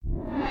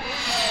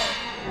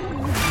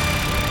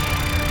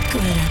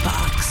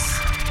Glitterbox.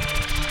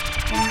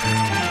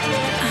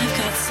 I've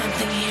got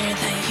something here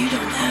that you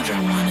don't ever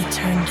want to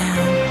turn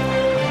down.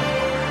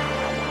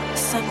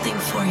 Something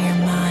for your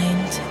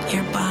mind,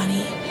 your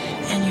body,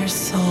 and your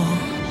soul.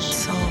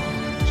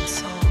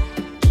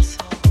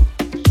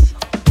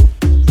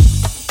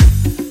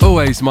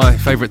 Always my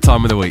favourite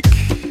time of the week.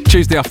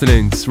 Tuesday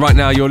afternoons. Right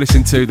now you're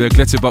listening to the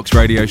Glitterbox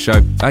Radio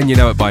Show, and you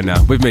know it by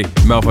now, with me,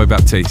 Melvo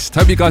Baptiste.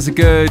 Hope you guys are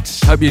good,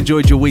 hope you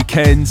enjoyed your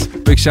weekends.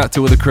 Big shout out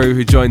to all the crew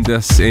who joined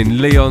us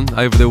in Lyon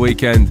over the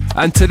weekend.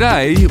 And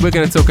today we're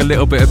going to talk a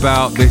little bit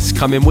about this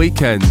coming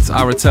weekend,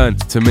 our return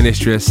to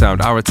Ministry of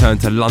Sound, our return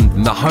to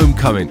London, the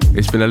homecoming.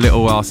 It's been a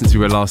little while since we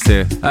were last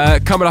here.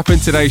 Coming up in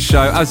today's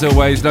show, as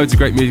always, loads of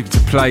great music to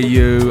play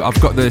you. I've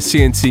got the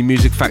CNC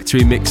Music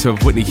Factory mix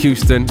of Whitney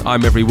Houston,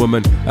 I'm Every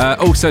Woman.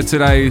 Also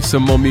today,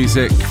 some more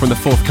music from the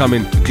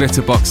forthcoming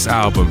Glitterbox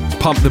album,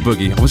 Pump the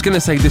Boogie. I was going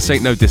to say This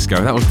Ain't No Disco,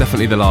 that was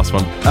definitely the last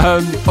one.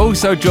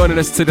 Also joining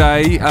us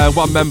today,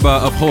 one member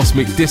of Horse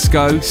Meat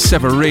Disco,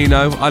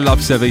 Severino. I love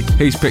Sevi.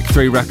 He's picked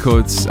 3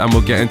 records and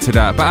we'll get into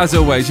that. But as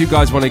always, you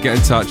guys want to get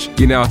in touch,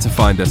 you know how to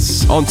find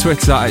us. On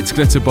Twitter, it's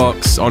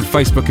Glitterbox. On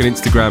Facebook and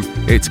Instagram,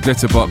 it's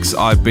Glitterbox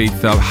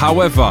Ibiza.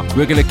 However,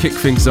 we're going to kick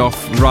things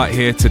off right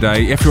here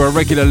today. If you're a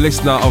regular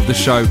listener of the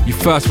show, you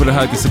first would have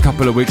heard this a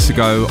couple of weeks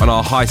ago on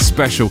our High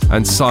Special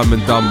and Simon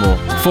Dunmore.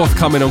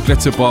 Forthcoming on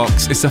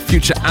Glitterbox, it's a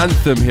future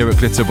anthem here at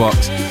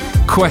Glitterbox,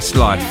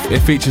 Questlife. It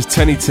features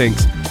Tenny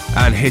Tinks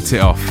and Hit It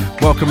Off.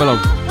 Welcome along.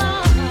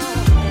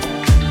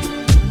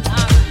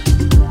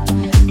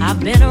 I've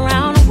been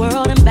around the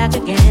world and back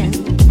again.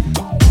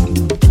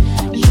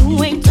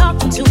 You ain't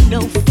talking to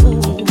no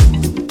fool.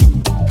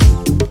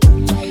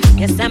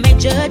 Yes, I may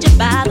judge you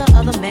by the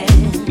other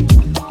man,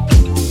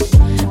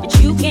 but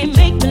you can't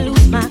make me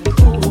lose my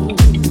cool.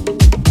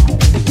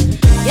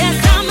 Yes,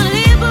 I'm a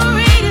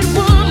liberated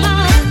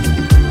woman,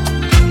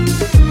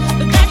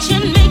 but that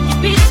should make you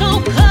be so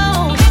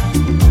cold.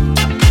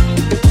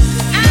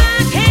 I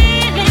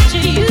can't let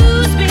you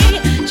use me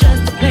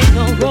just to play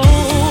no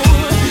role.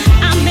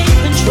 I'm in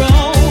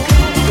control.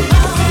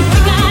 We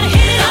gotta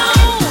hit it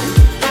on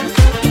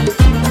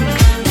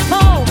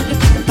before we can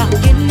think about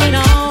getting it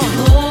on.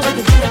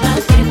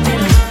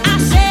 I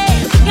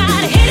said we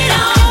gotta hit it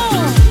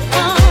on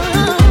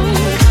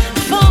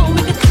before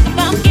we can think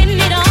about getting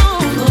it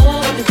on.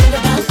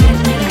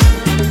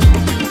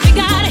 We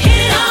gotta hit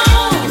it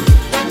on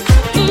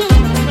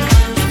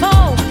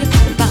before we can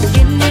think about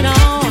getting it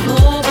on.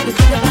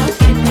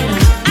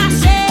 I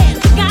said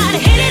we gotta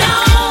hit it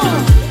on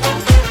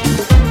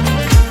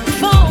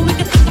before we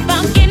can think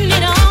about getting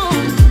it on.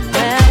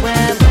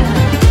 Well.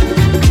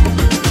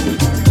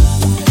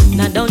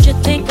 Now don't you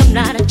think I'm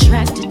not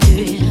attracted to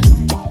you?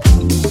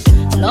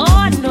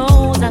 Lord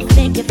knows I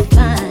think you're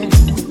fine,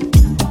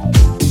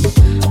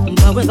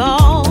 but with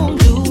all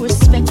due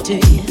respect to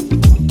you,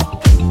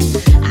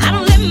 I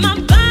don't let my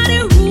body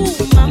rule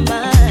my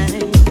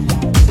mind.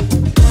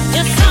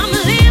 Yes, I'm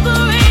a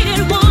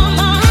liberated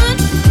woman,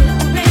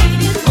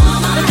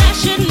 but that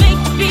should make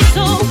you be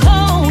so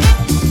cold.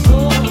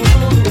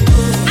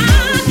 I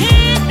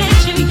can't let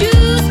you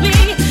use me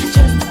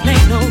just to play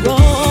no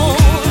role.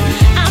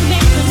 I'm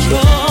in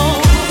control.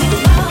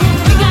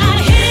 We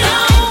gotta hit it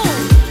on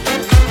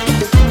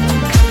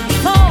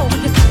before we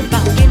can think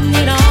about getting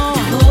it on.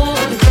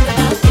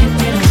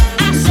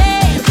 I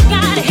said we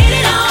gotta hit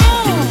it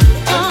on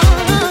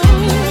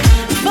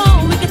before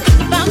we can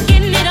think about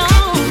getting it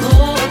on.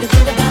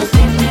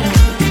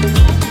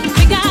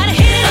 We gotta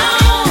hit it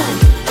on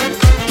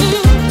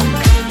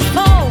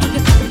before we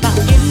can think about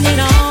getting it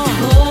on.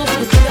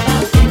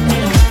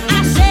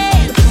 I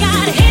said we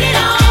gotta hit it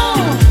on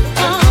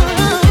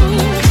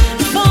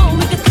before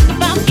we can think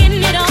about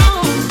getting it on.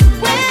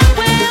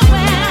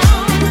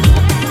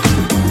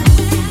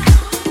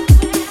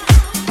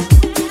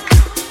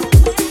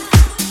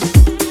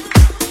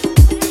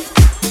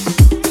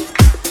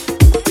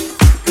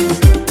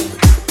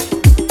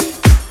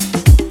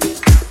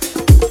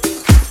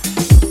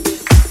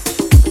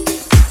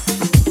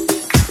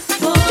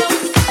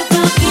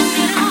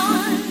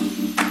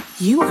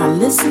 You are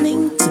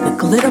listening to the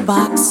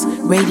Glitterbox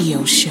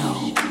Radio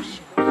Show.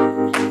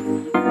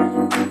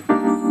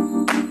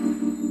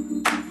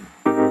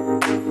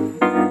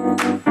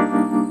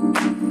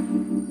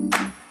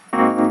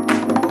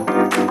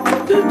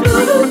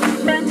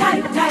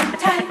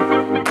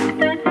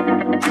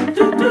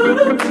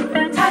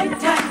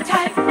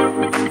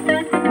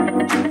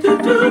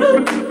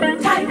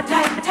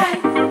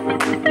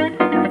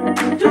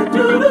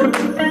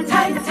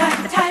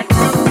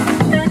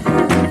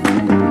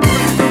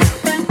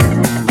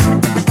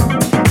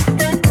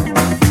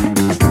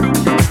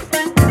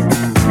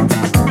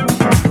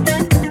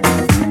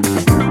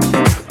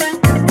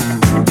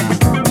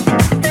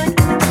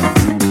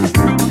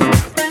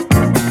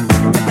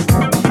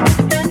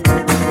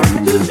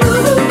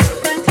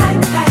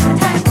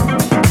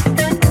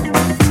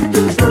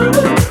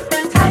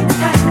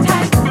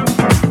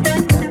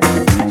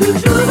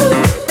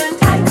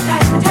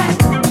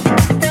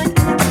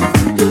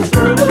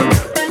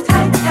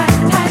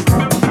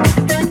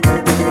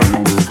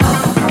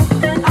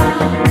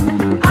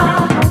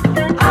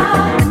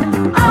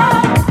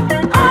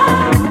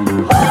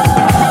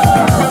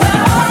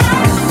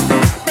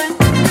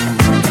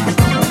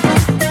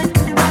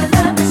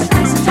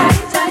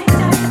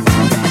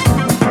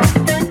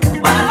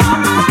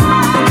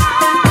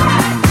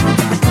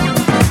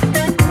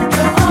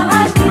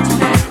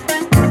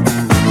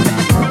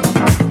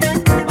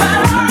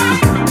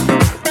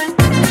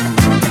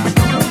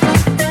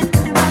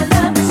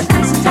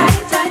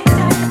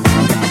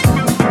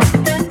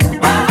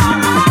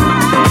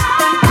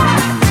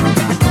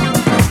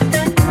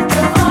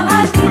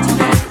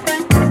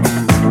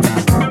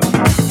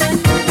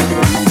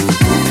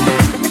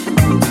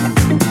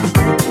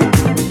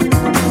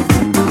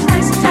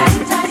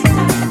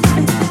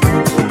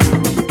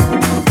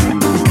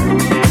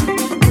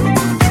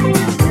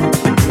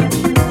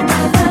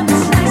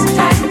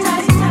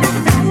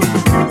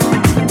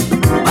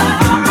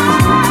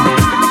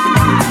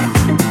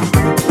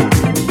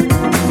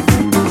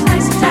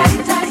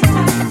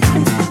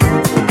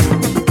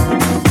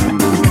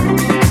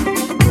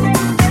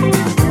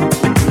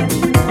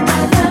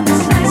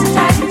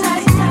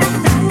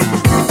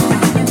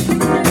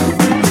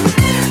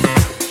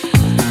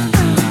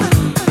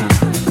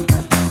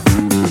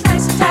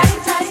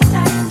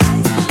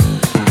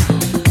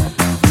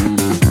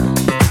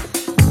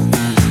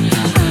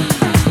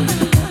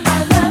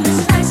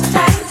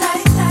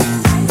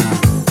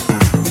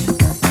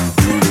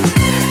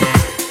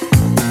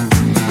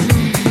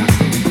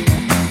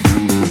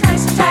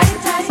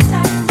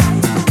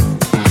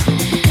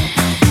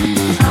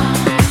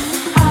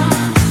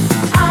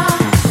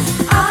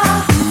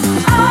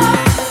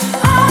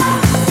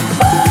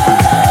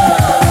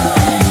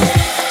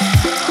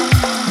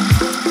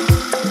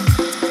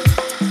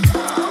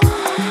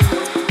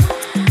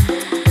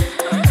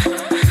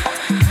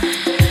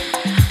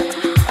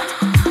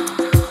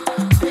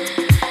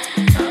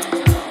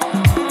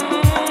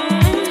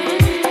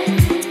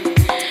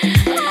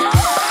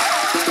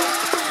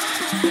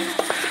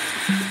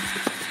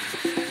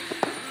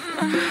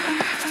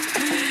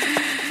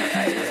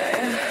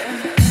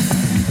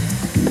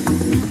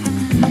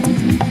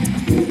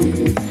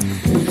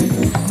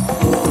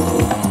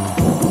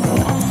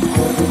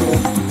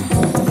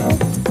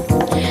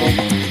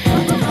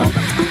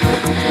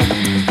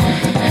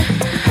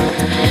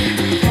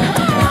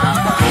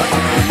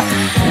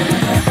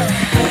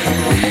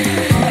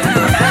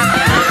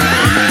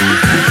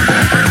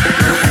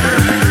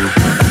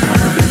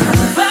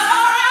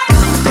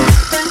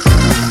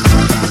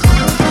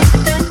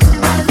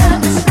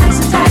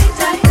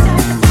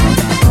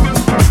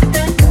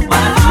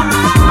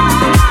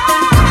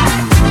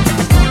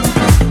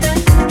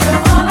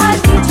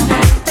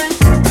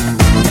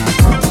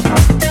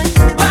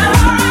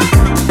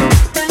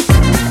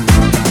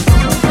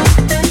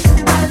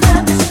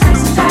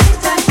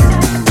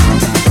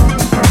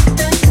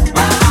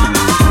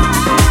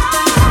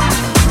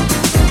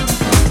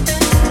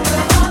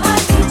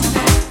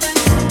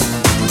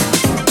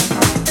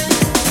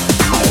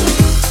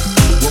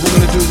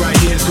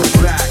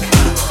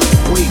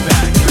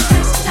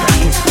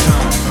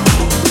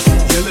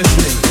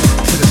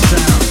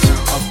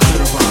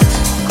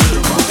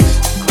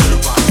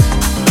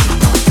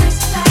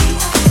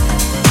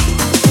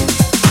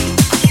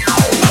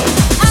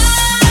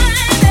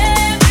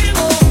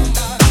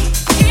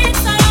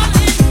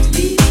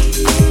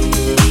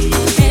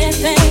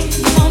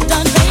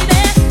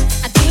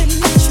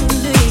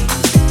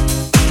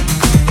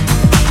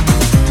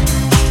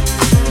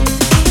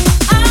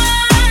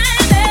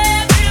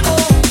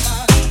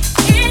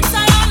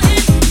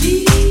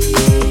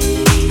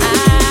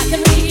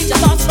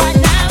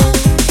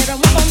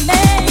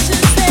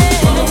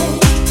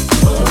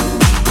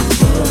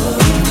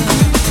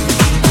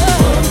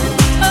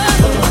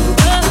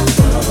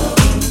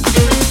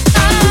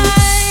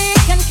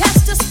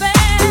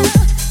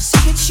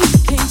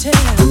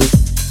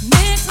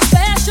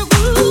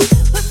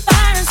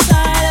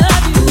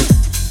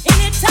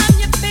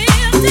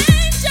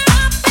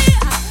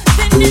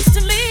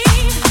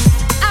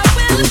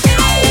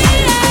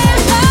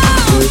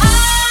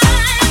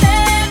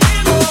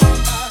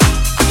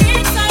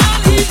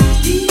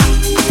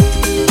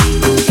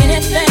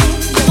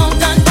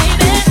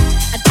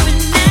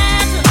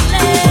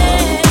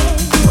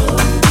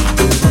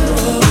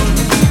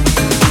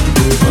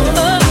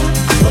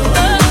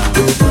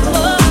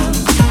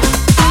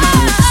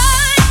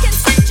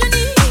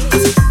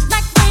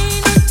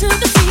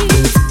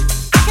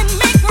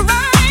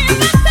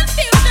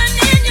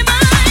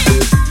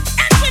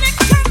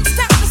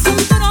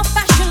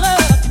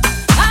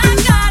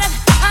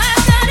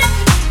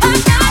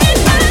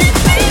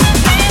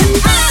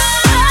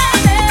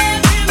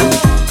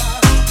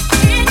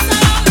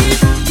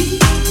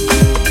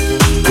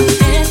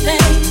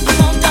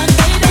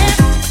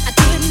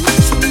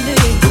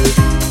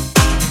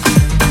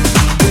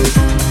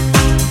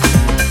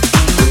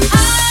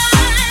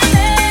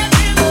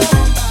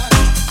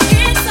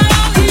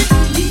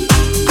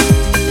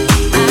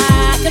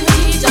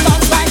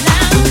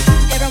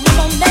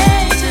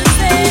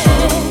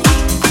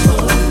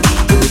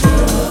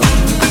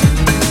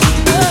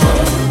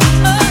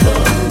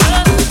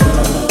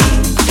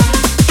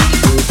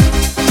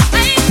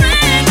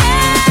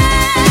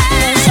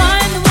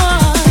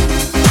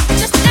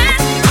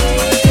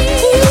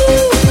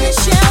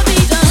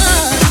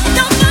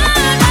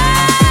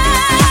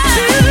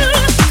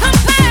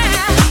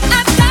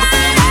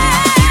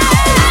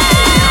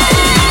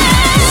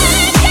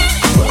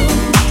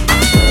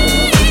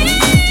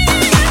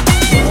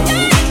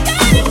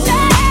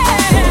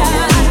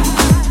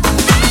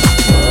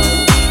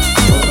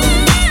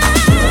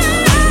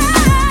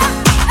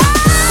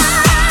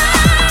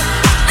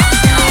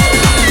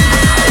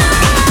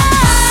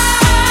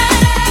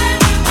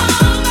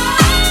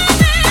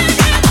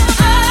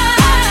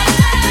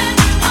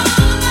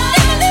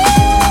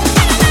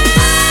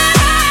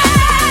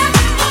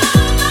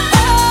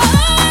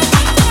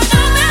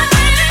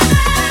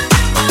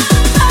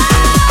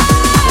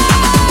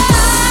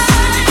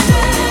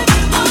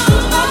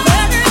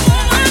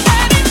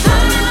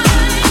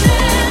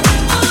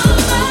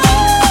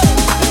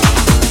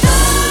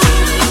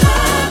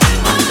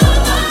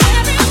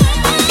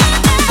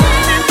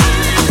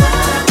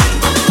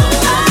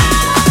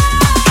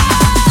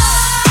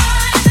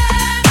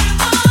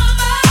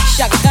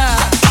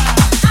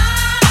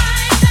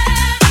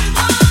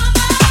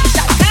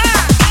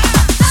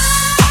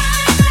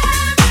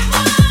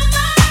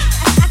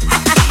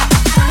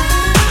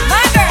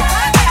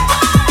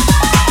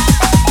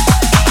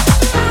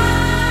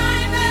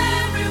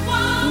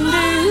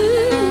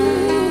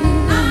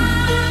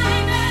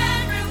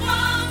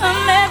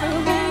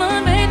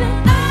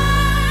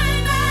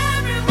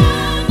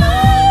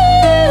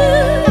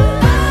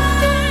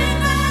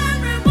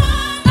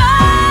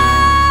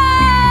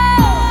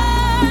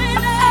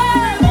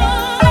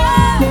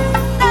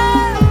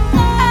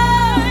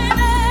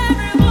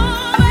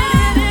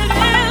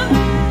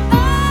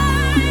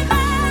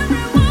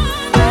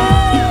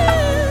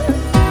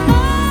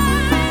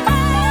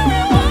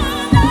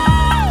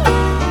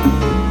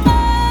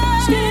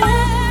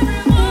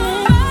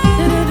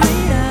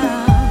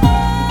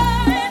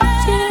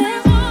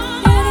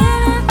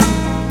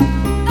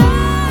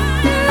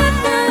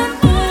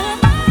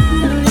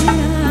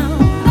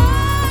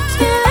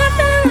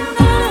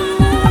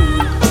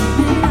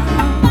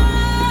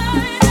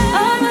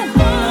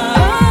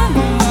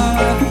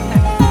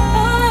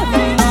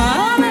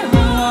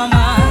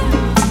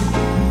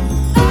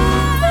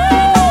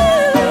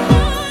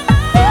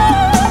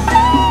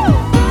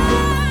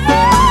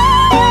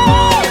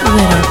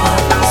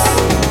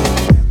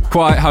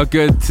 Quite how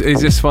good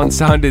is this one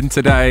sounding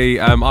today?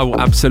 I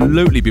will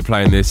absolutely be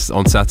playing this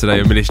on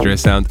Saturday at Ministry of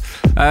Sound.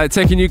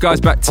 Taking you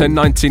guys back to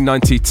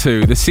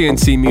 1992, the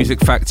CNC Music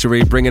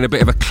Factory bringing a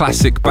bit of a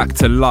classic back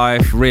to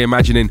life,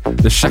 reimagining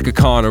the Chaka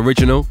Khan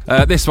original.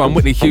 This one,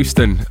 Whitney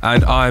Houston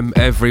and I'm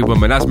Every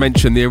Woman. As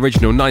mentioned, the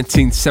original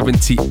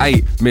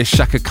 1978 Miss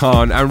Chaka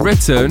Khan and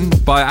written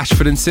by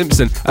Ashford and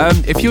Simpson.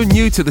 If you're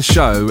new to the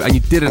show and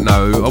you didn't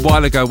know, a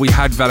while ago we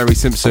had Valerie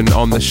Simpson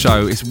on the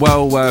show. It's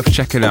well worth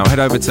checking out. Head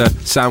over to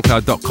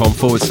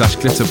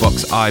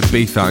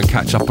soundcloud.com/glitterboxibiza and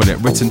catch up on it.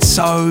 Written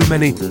so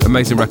many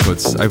amazing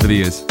records over the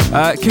years.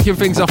 Kicking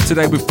things off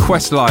today with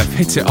Questlife,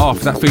 Hit It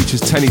Off. That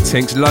features Tenny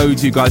Tinks.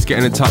 Loads of you guys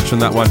getting in touch on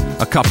that one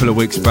a couple of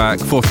weeks back.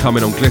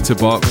 Forthcoming on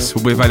Glitterbox.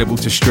 Will be available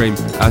to stream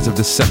as of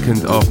the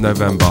 2nd of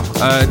November.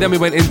 Then we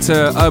went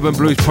into Urban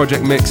Blues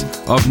Project mix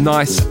of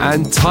Nice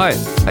and Tight.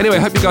 Anyway,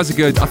 hope you guys are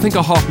good. I think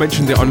I half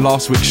mentioned it on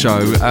last week's show.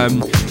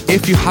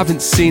 If you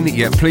haven't seen it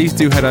yet, please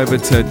do head over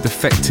to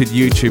Defected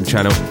YouTube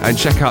channel and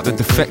check out the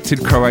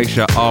Defected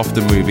Croatia after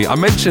movie. I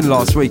mentioned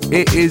last week,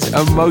 it is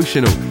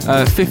emotional.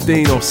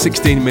 15 or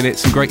 16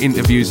 minutes, some great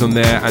interviews on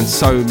there and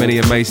so many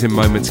amazing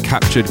moments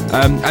captured.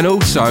 And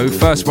also,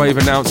 first wave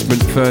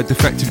announcement for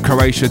Defected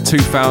Croatia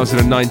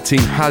 2019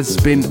 has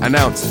been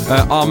announced.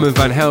 Armand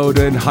van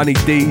Helden, Honey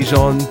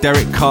Dijon,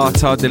 Derek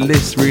Carter, the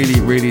list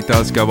really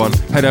does go on.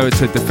 Head over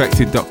to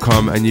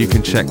defected.com and you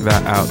can check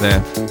that out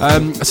there.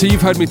 So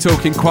you've heard me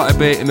talking quite a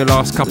bit in the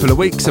last couple of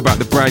weeks about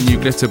the brand new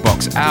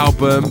Glitterbox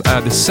album,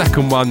 the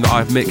second one that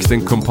I've mixed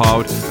and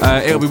compiled.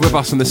 It'll be with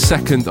us on the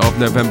 2nd of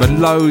November.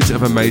 Loads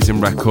of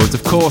amazing records,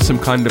 of course some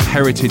kind of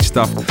heritage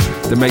stuff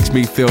that makes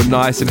me feel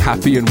nice and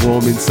happy and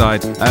warm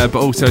inside, but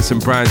also some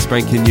brand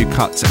spanking new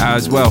cuts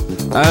as well.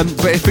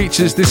 But it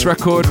features this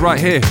record right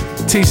here,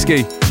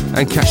 T-Ski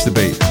and Catch the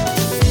Beat.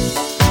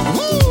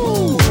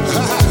 Woo!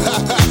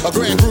 A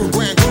grand groove,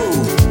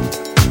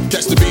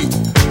 catch the beat.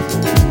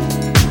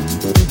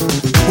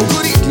 Well,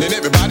 good evening,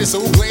 everybody. So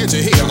glad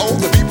you're here. All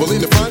the people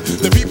in the front,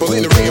 the people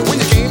in the rear. When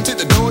you came to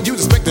the door, you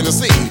was expecting to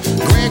see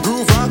Grand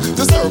Groove Rock,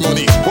 the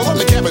ceremony. Well, I'm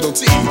the capital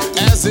T,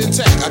 as in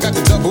tech. I got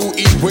the double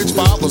E, which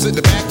follows in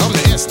the back. I'm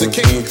the S, the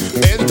K,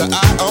 and the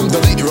I. I'm the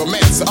lady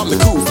romancer. I'm the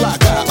cool fly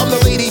guy. I'm the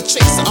lady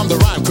chaser. I'm the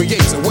rhyme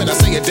creator. When I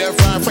say a deaf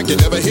rhyme, Frank, you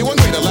never hear one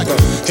greater like a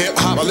hip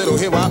hop, a little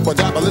hip hop, or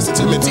dop. Listen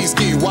to me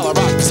T-Ski while I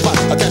rock the spot.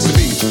 I catch the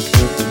beat.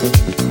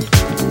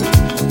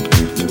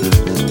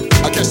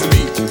 I catch the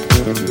beat.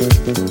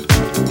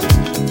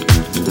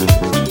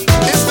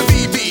 It's the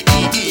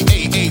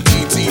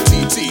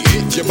B-B-E-E-A-A-T-T-T-T.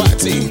 Hit your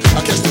body. I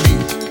catch the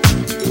beat.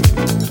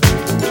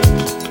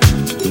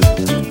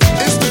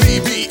 It's the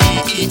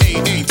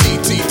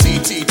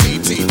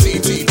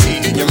B-B-E-E-A-A-T-T-T-T-T-T-T.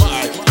 In your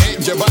mind,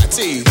 in your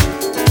body.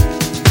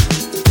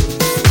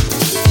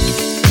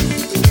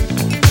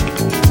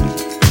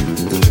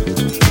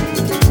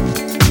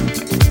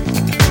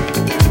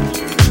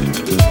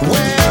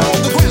 Well,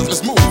 the ground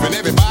is moving,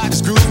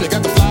 everybody's grooving. They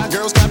got the fly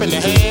girls clapping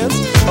their hands.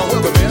 Oh,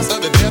 well, the best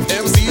of the deaf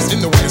MCs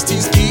in the West.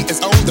 T-Ski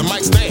is on the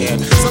mic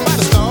stand.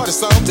 Somebody started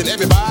something,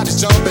 everybody's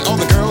jumping. All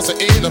the girls are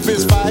in a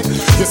fist fight.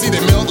 You see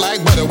they melt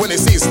like butter when they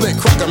see Slick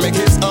Crocker make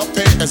hits up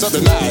pants of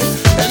the night.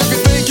 And if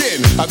you're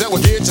thinking that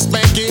will get you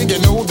spanking, you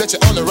know that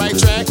you're on the right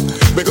track.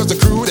 Because the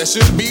crew that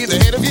should be the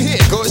head of your head,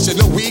 cause you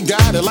know we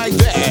got it like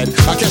that.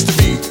 I catch the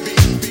beat.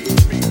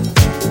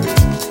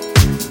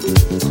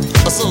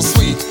 So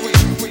sweet.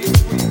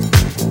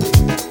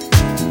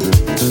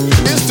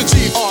 It's the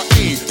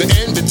G-R-E, the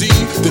N, the D,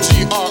 the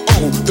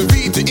G-R-O, the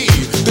V, the E,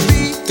 the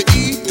B, the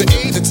E, the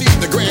A, the T,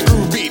 the Grand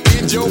Groove beat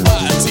in your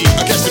body.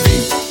 I catch the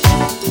beat.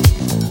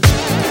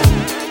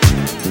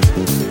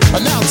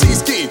 And now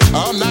T-Ski,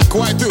 I'm not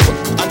quite through.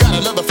 I got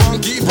another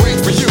funky break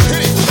for you.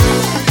 Hit it.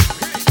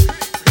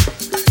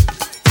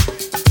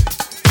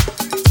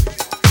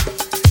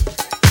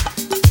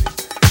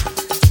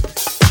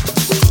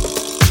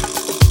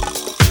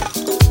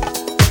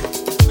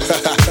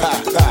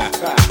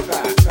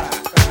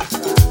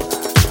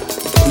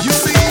 You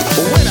see,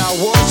 when I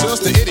was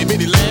just a itty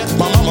bitty lad,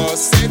 my mama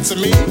said to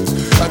me,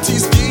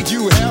 T-Ski,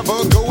 you have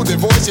a golden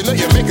voice, you know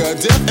you make a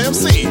deaf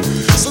MC.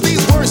 So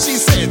these words she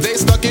said, they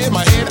stuck in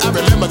my head, I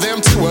remember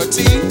them to a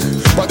T.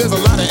 But there's a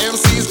lot of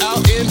MCs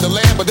out in the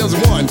land, but there's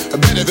one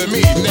better than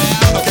me.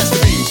 Now, I catch the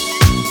beat.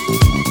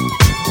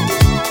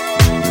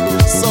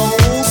 So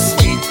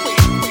sweet.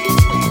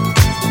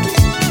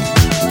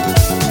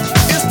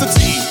 It's the T,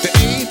 the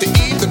A, the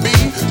E, the B.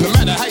 No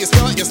matter how you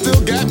spell it, you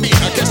still got me.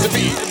 I catch the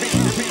beat.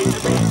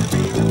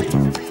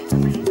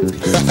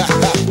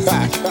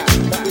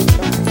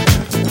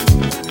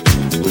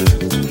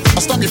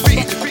 I'll stop your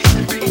feet.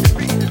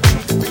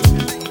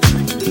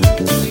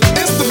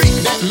 It's the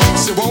beat that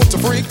makes you want to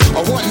freak.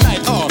 A one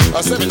night,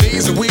 7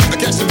 days a week. I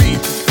catch the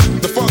beat,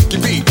 the funky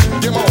beat.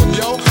 Come on,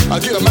 yo, I'll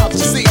get them out to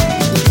see.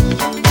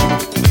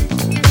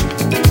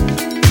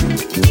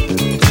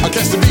 I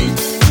catch the beat.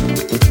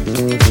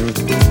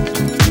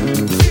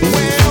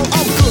 Well,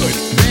 I'm good,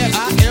 man,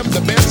 I am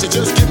the best. You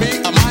just give me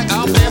a mic,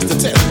 I'll pass the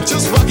test.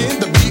 Just rockin'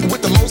 the beat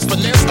with the most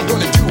finesse. I'm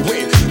gonna do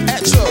it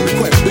at your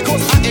request,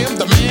 because I am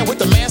the man with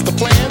the master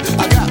plan.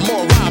 I got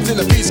more rhymes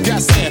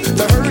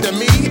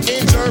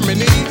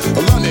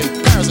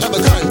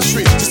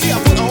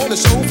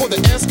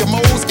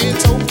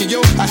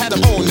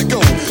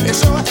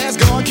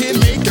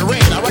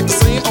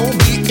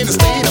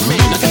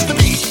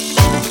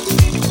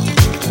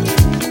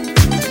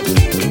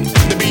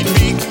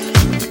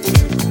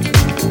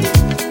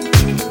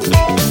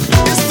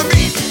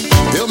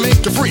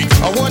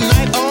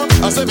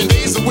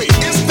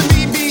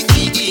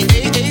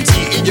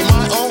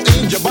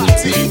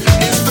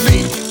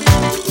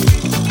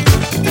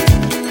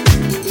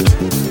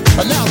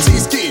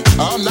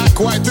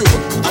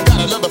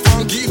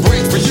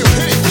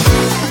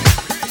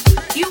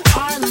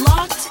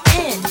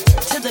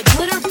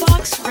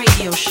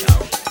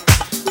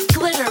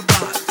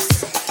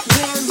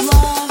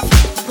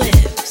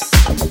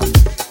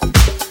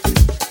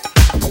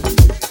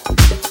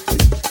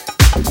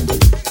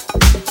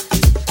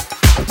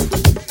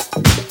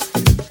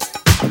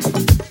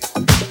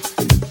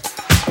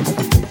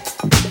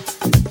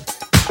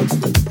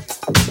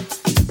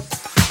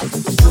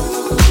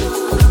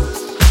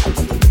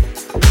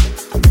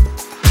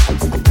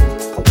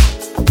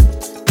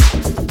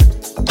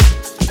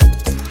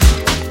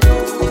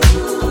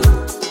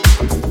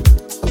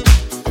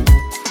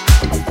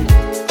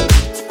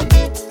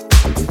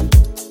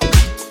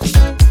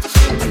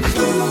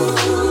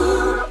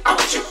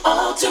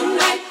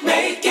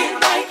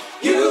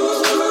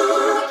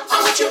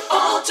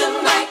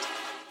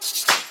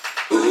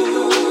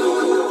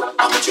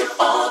I want you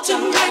all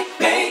tonight.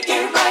 Make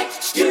it right.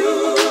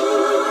 You,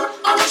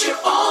 I want you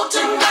all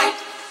tonight.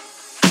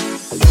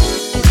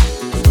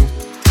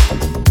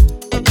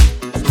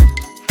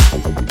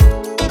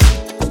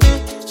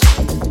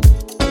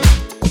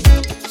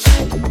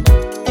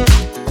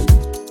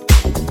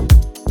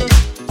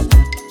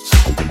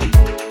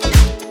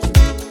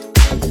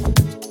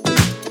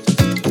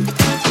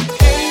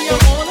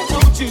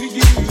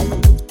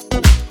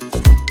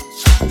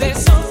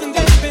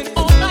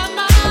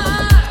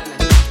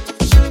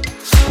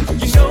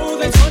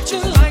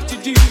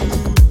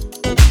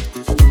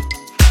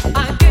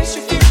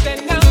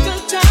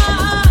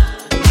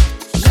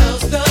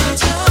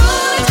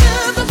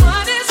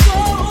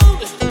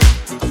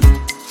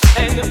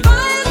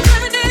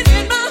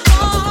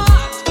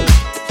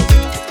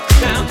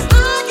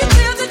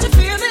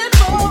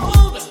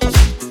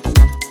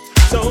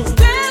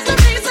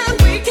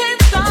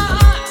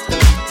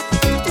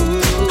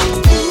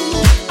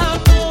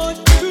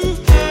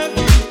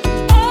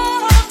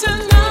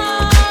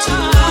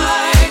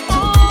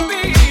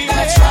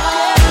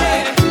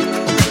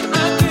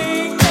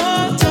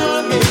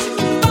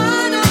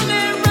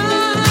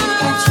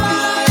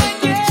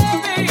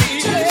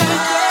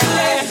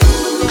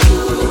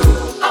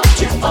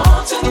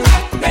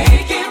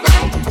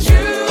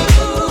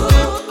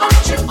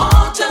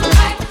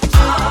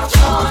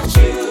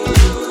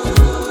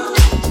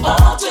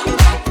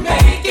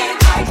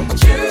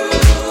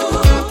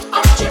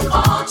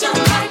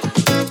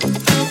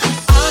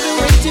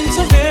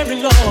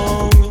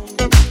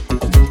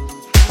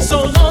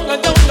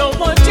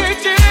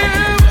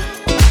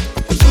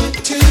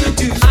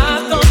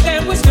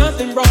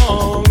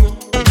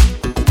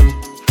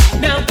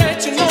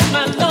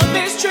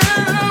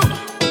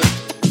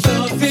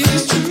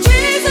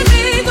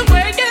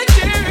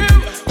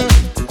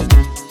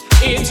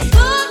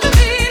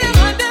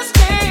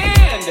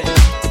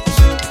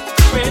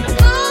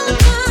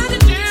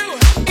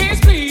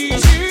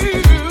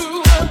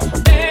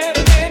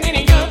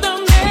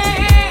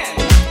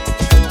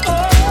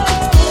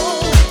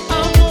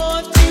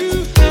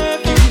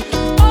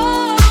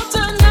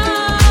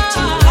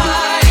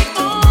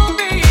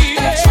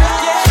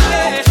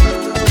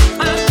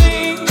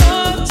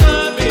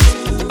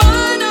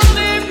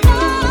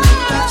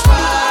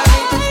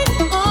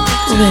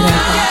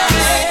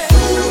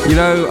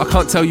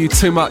 Tell you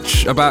too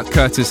much about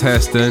Curtis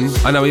Hairston.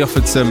 I know he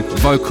offered some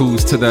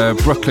vocals to the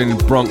Brooklyn,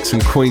 Bronx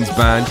and Queens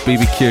band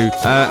BBQ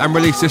and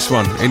released this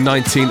one in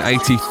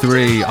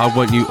 1983, I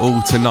Want You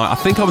All Tonight. I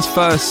think I was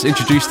first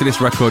introduced to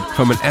this record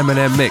from an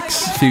Eminem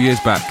mix a few years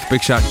back.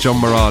 Big shout John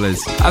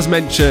Morales. As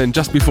mentioned,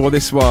 just before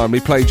this one,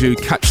 we played you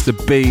Catch the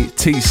Beat,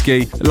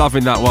 T-Ski.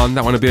 Loving that one.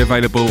 That one will be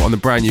available on the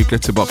brand new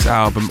Glitterbox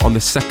album on the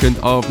 2nd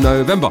of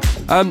November.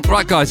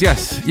 Right guys,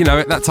 yes, you know,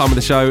 at that time of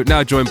the show,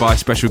 now joined by a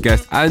special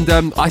guest. And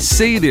I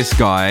see this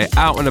guy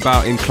out and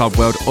about in club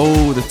world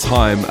all the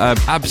time.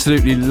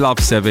 Absolutely love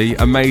Sevi,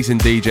 amazing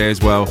DJ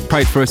as well.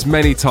 Played for us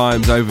many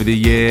times over the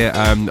year,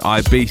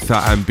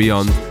 Ibiza and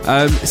beyond.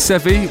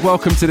 Sevi,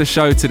 welcome to the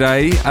show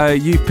today.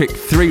 You picked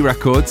 3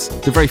 records.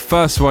 The very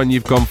first one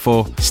you've gone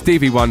for,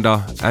 Stevie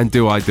Wonder and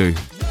Do I Do.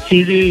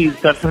 Stevie is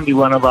definitely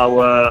one of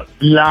our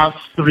last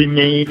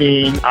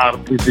remaining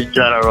artists in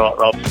general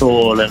of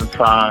soul and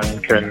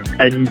funk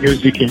and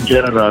music in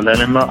general.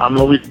 And I'm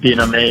always been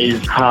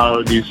amazed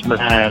how this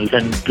man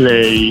can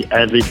play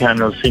every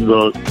kind of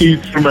single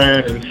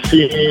instrument and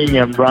sing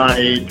and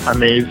write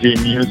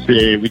amazing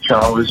music, which I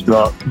always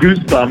got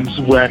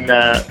goosebumps when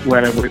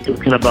we're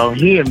talking about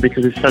him,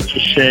 because it's such a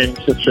shame,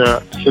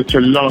 such a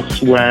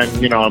loss when,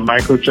 you know,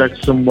 Michael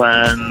Jackson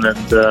went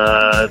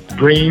and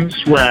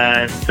Prince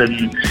went.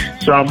 And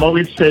so I'm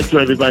always saying to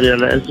everybody,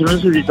 as soon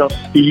as we got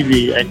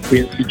Stevie and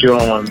Quincy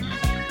Jones,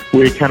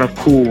 we're kind of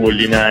cool,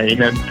 you know, in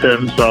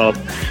terms of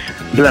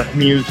black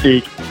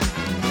music.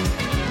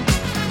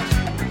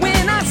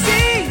 When I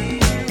see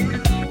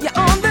you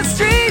on the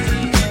street,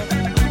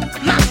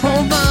 my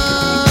whole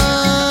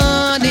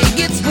body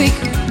gets weak.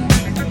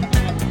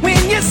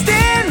 When you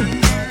stand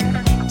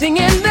in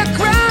the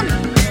crowd,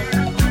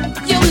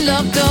 your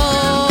love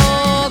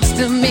talks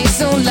to me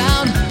so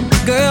loud.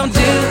 Girl, do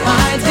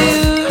I do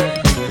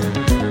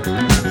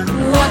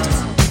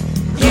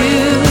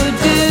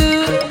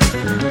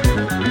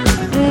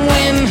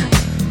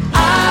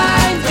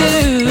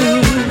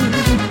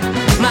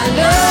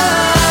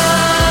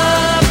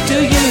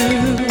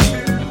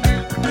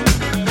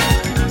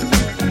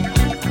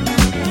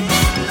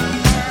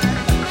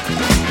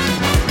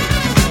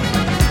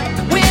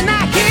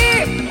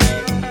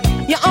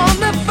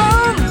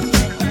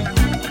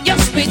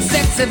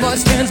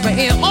voice turns my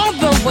ear all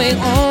the way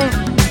on.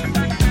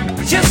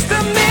 Just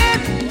the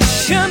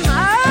mention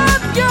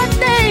of your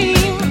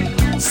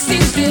name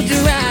seems to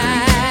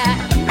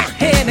drive my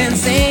head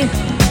insane.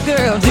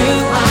 Girl, do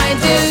I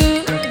do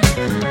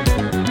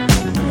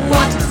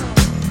what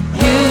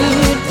you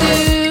do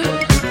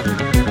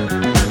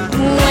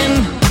when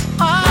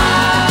I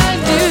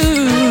do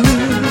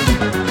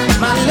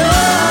my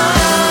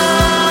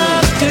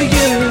love to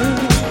you,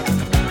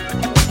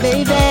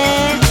 baby?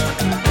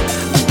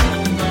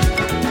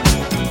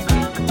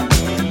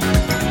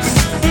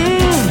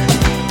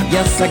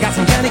 I got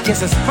some candy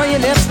kisses for your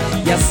lips.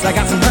 Yes, I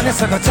got some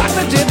honeysuckle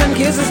chocolate dripping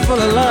kisses full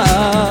of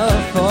love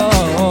for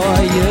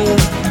you.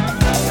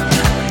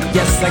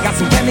 Yes, I got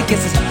some candy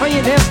kisses for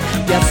your lips.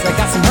 Yes, I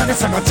got some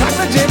honeysuckle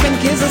chocolate dripping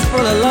kisses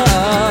full of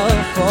love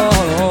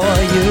for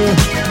you.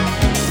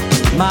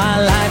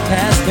 My life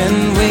has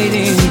been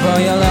waiting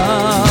for your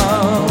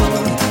love.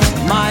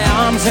 My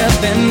arms have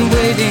been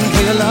waiting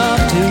for your love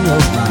to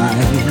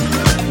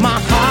arrive. My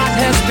heart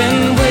has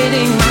been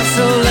waiting, my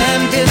soul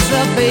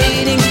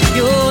anticipating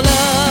your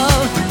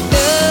love,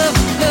 love,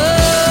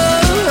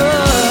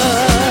 love.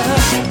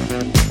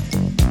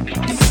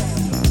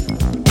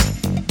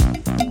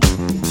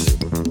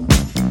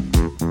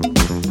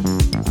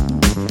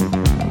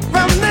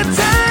 From the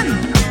time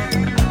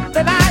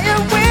that I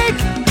awake,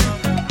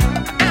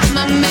 I'm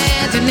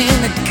imagining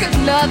the good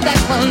love that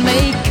we'll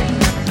make.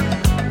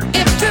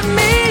 If to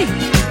me,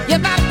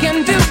 if I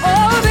can do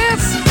all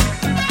this,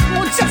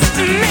 well, just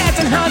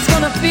imagine how it's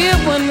gonna feel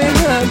when we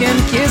hug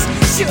and kiss.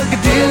 Sugar,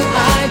 do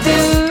I do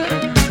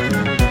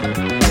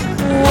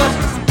what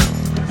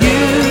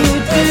you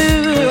do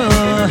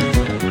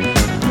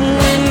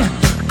when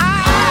I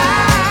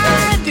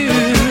do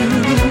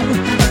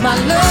my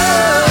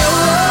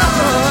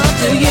love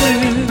to you?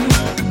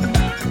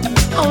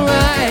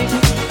 Alright.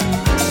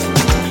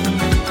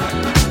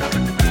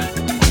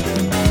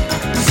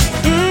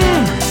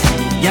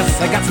 Yes,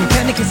 I got some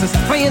candy kisses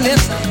for your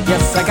lips.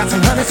 Yes, I got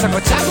some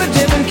honeysuckle chocolate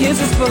dripping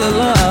kisses full of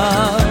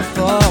love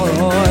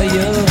for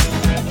you.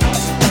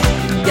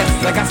 Yes,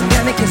 I got some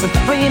candy kisses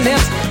for your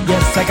lips.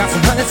 Yes, I got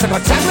some honeysuckle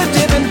chocolate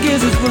dripping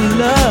kisses full of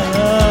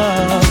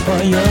love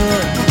for you.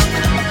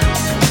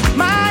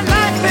 My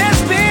life has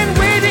been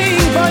waiting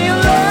for your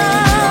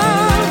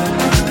love.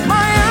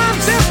 My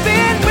arms have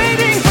been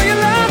waiting for your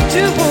love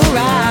to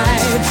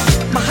arrive.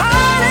 My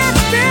heart has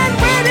been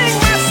waiting,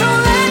 my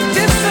soul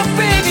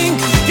anticipating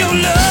your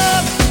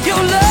love,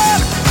 your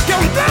love, your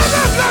love,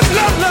 love,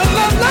 love, love,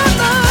 love, love,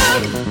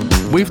 love.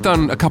 We've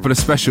done a couple of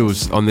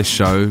specials on this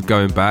show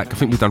going back. I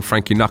think we've done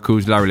Frankie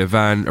Knuckles, Larry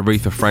Levan,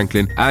 Aretha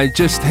Franklin, and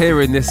just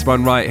hearing this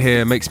one right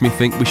here makes me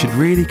think we should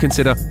really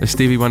consider a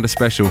Stevie Wonder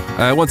special.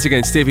 Once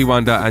again, Stevie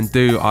Wonder and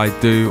Do I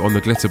Do on the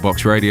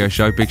Glitterbox Radio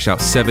Show. Big shout,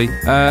 Sevi.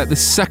 The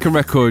second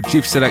record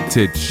you've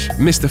selected,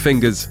 Mr.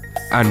 Fingers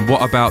and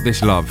What About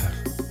This Love?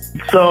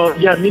 So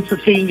yeah, Mr.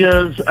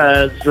 Fingers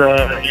as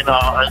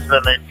as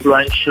an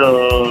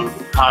influential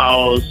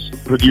house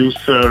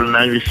producer and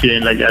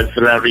everything, like as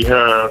Larry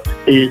Heard,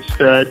 it's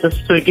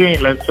just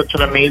again like such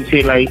an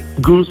amazing like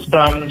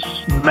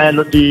goosebumps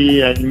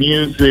melody and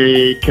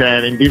music,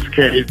 and in this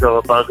case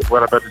about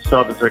What About This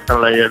Love is kind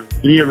of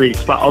like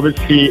lyrics, but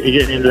obviously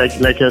again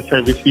like I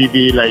said with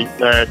Stevie, like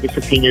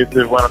Mr. Fingers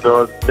is one of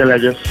those that are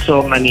just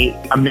so many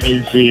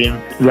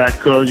amazing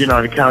records,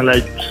 kind of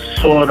like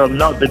sort of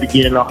not the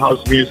beginning of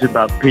house music,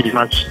 but pretty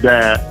much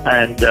there,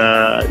 and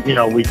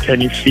we Can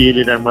You Feel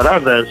It and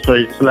whatever. So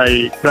it's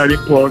like very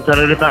important.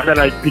 I remember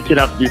like picking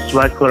up this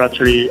record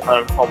actually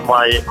on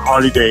my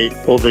holiday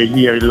over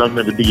here in London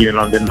at the beginning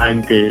of the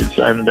 90s,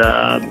 and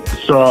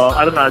so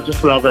I don't know, I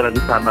just love it every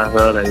time I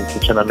heard it. It's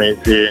such an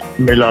amazing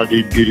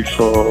melody,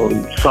 beautiful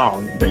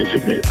song,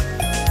 basically.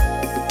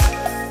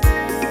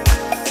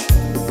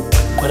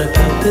 What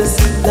about this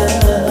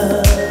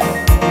love?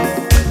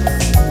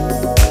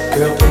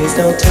 Girl, please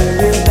don't turn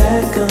your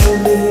back on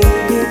me.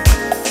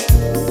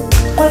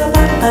 What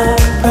about our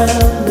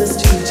promise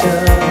to each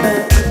other?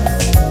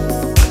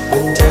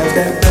 When times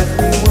got rough,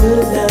 we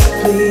would not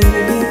flee.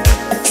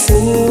 It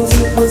seems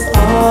it was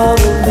all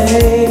in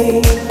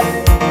vain.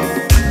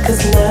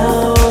 'Cause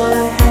now all I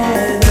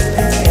have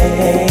is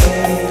pain.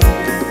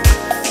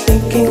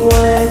 Thinking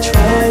why I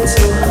tried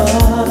so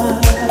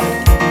hard,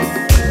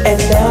 and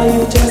now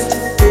you just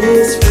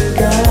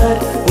disregard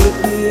what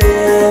we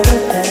ever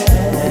had.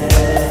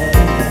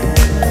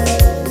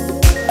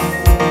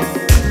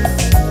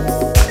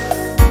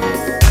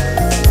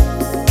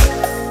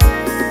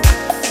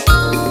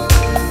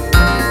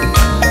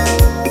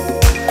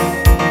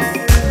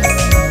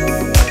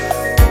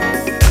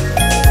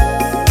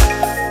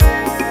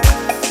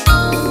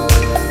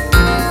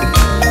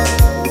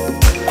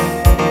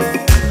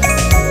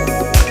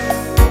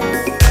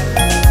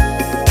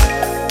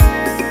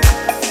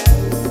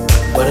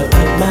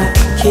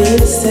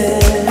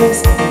 Kisses,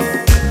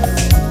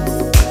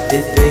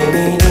 did they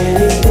mean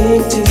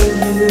anything to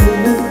you?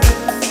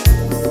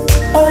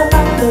 What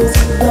about those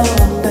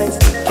long nights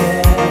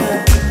together?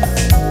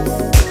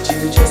 Did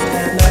you just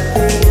have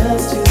nothing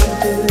else to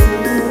do?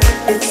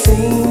 It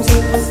seems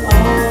it was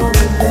all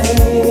in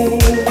vain.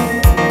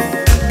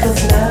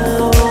 'Cause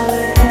now all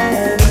I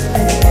have is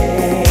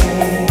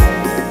pain.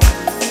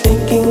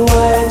 Thinking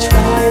why I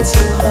tried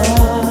so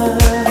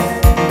hard,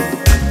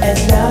 and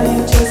now you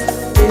just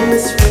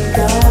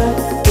disregard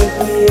what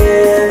we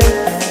ever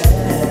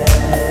had.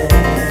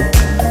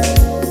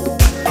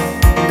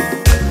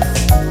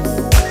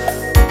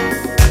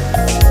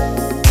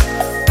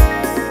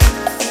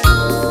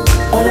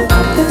 What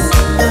about this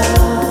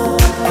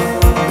love?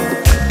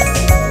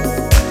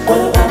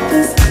 What about this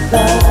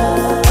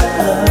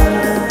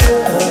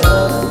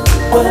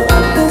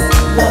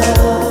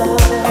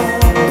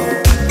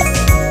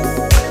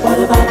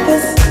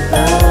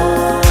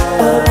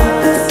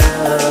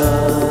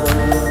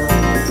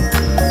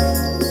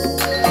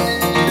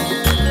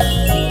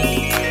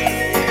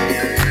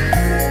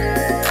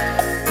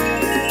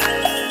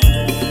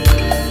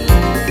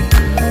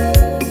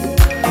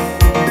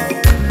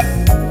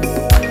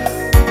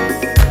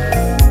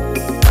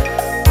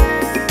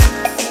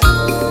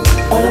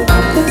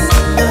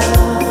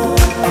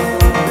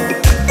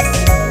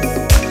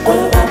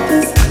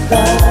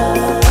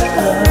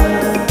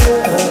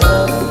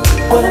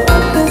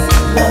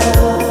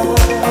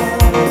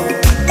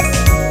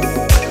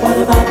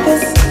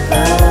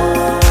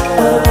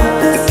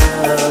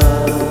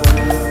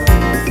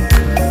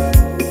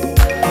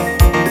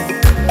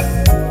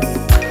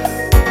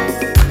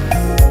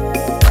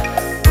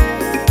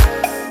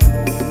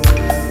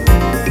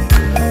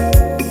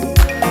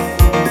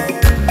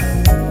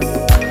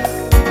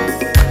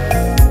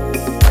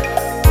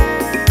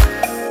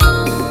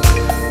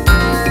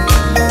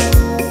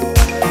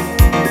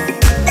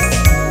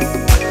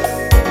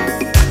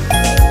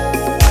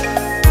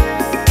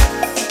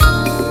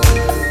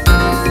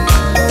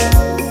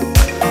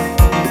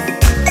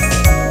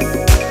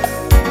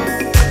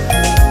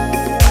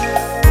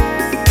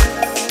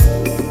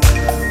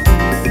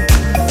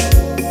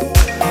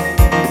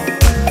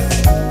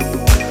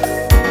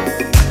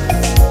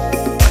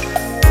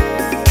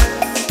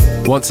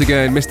Once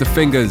again, Mr.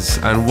 Fingers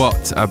and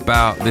What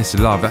About This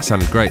Love. That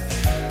sounded great.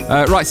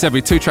 Right,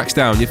 Sebi, 2 tracks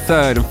down. Your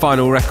third and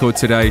final record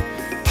today,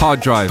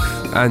 Hard Drive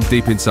and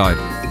Deep Inside.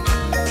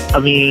 I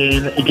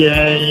mean,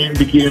 again,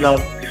 beginning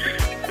of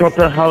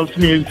proper house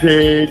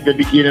music, the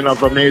beginning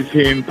of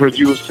amazing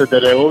producer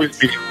that I always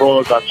been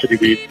involved actually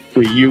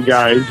with you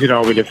guys, you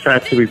know, with the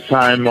Factory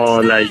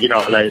Simon, like, you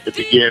know, like the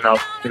beginning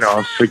of, you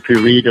know,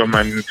 Strictly Rhythm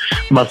and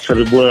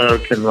Muscle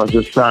Work and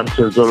Roger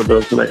Sanchez, all of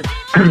those like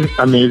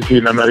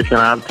amazing American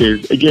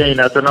artists. Again,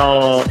 I don't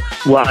know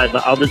why,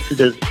 but obviously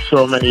there's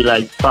so many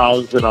like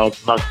thousands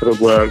of Muscle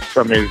Work,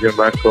 amazing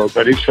records,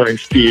 but each one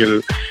is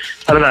still,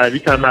 I don't know, every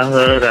time I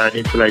heard it, I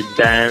need to like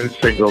dance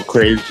and go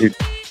crazy.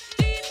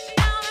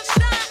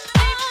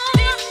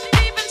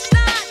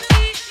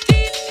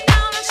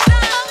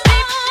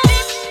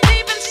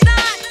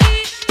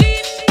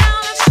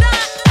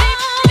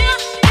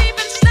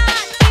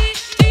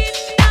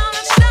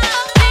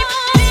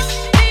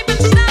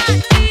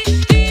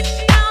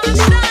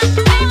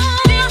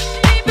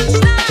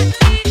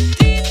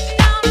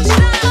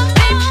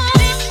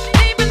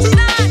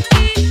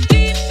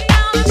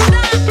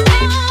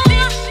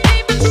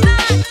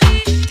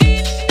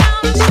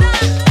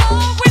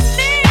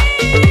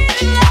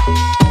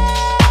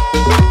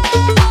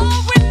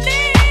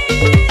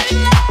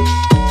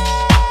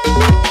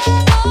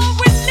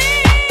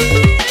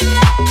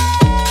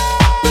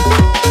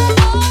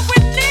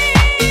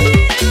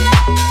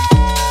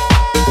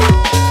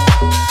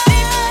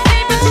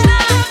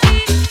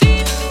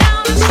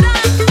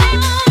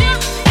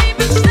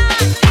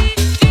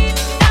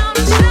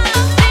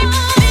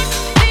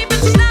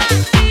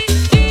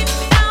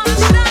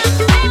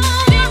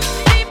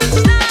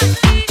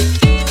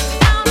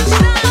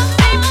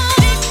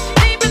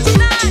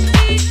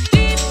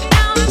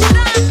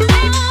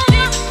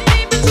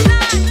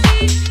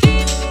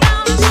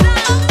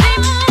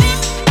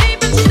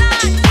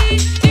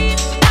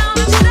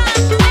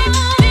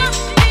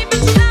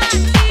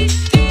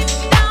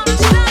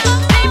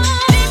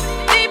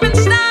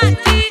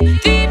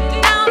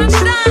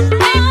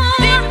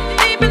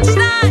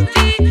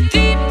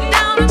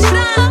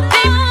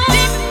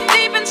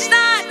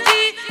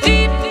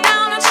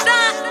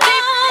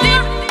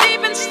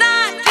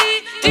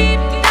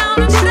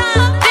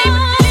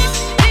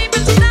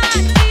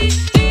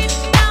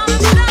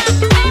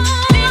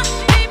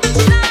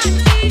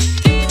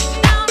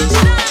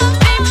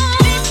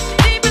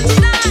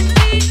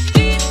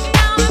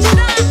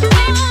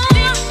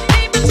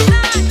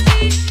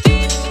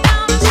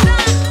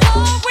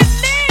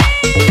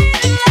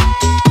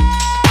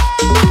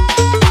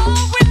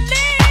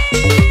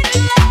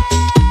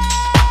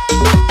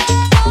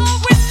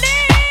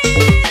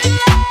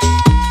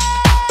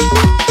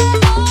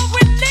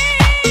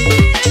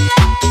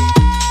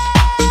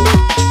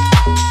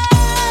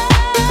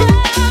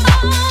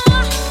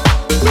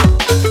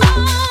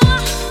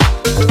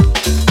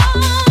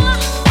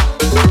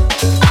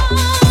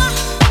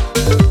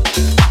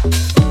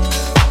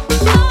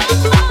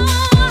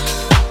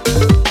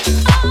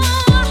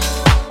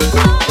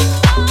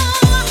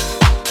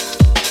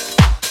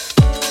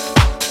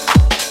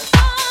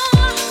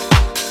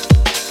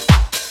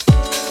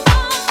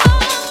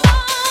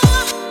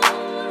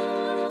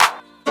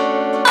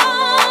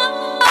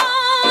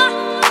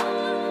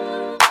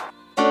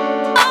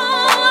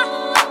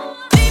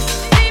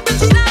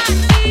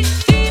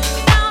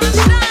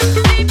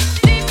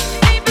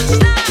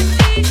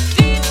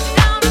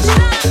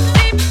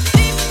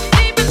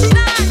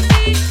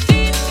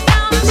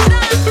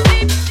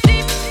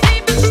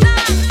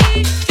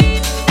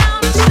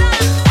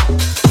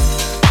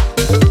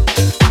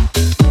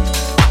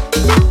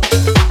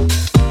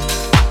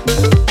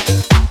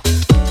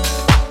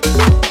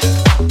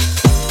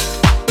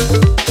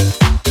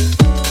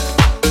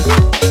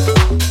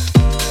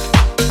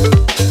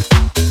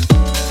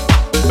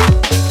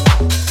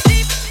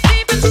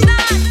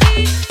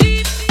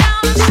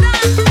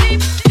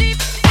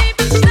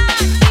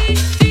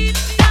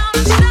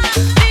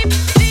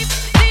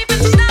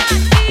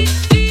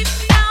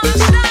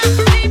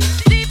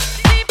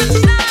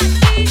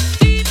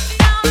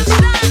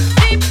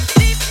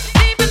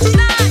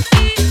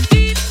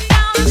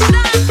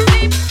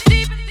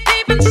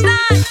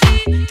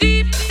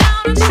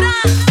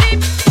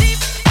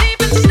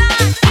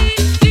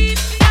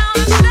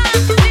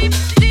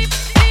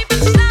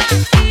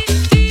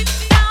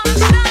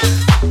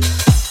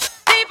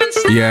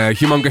 Yeah,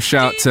 humongous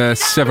shout to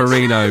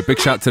Severino. Big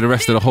shout to the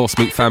rest of the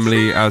Horsemeat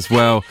family as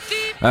well.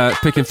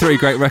 Picking 3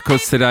 great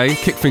records today.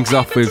 Kick things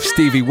off with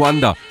Stevie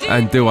Wonder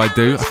and Do I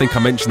Do. I think I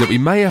mentioned that we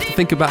may have to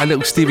think about a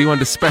little Stevie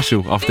Wonder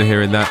special after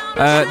hearing that.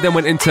 Then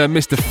went into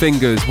Mr.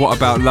 Fingers, What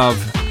About Love?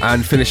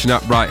 And finishing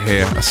up right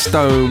here, a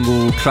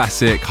Stonewall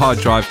classic, Hard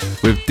Drive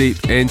with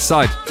Deep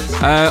Inside.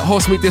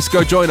 Horsemeat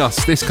Disco join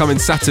us this coming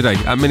Saturday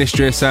at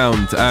Ministry of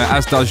Sound,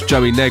 as does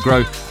Joey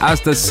Negro,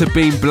 as does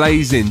Sabine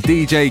Blazin,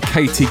 DJ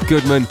Katie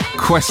Goodman,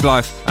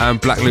 Questlife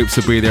and Black Loops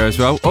will be there as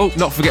well. Oh,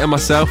 not forgetting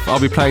myself, I'll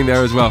be playing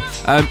there as well.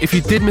 If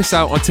you did miss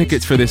out on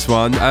tickets for this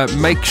one,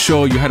 make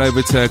sure you head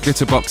over to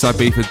Glitterbox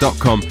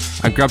mixibiza.com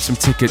and grab some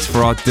tickets for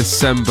our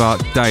December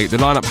date. The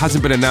lineup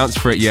hasn't been announced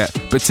for it yet,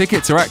 but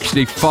tickets are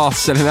actually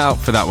fast selling out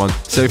for that one.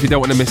 So if you don't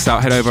want to miss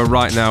out, head over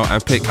right now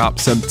and pick up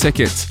some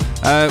tickets.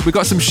 We've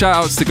got some shout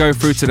outs to go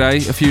through today.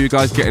 A few of you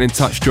guys getting in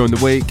touch during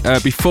the week.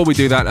 Before we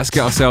do that, let's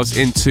get ourselves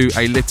into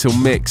a little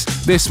mix.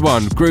 This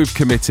one, Groove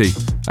Committee,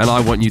 and I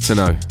Want You to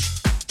Know.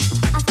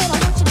 I can't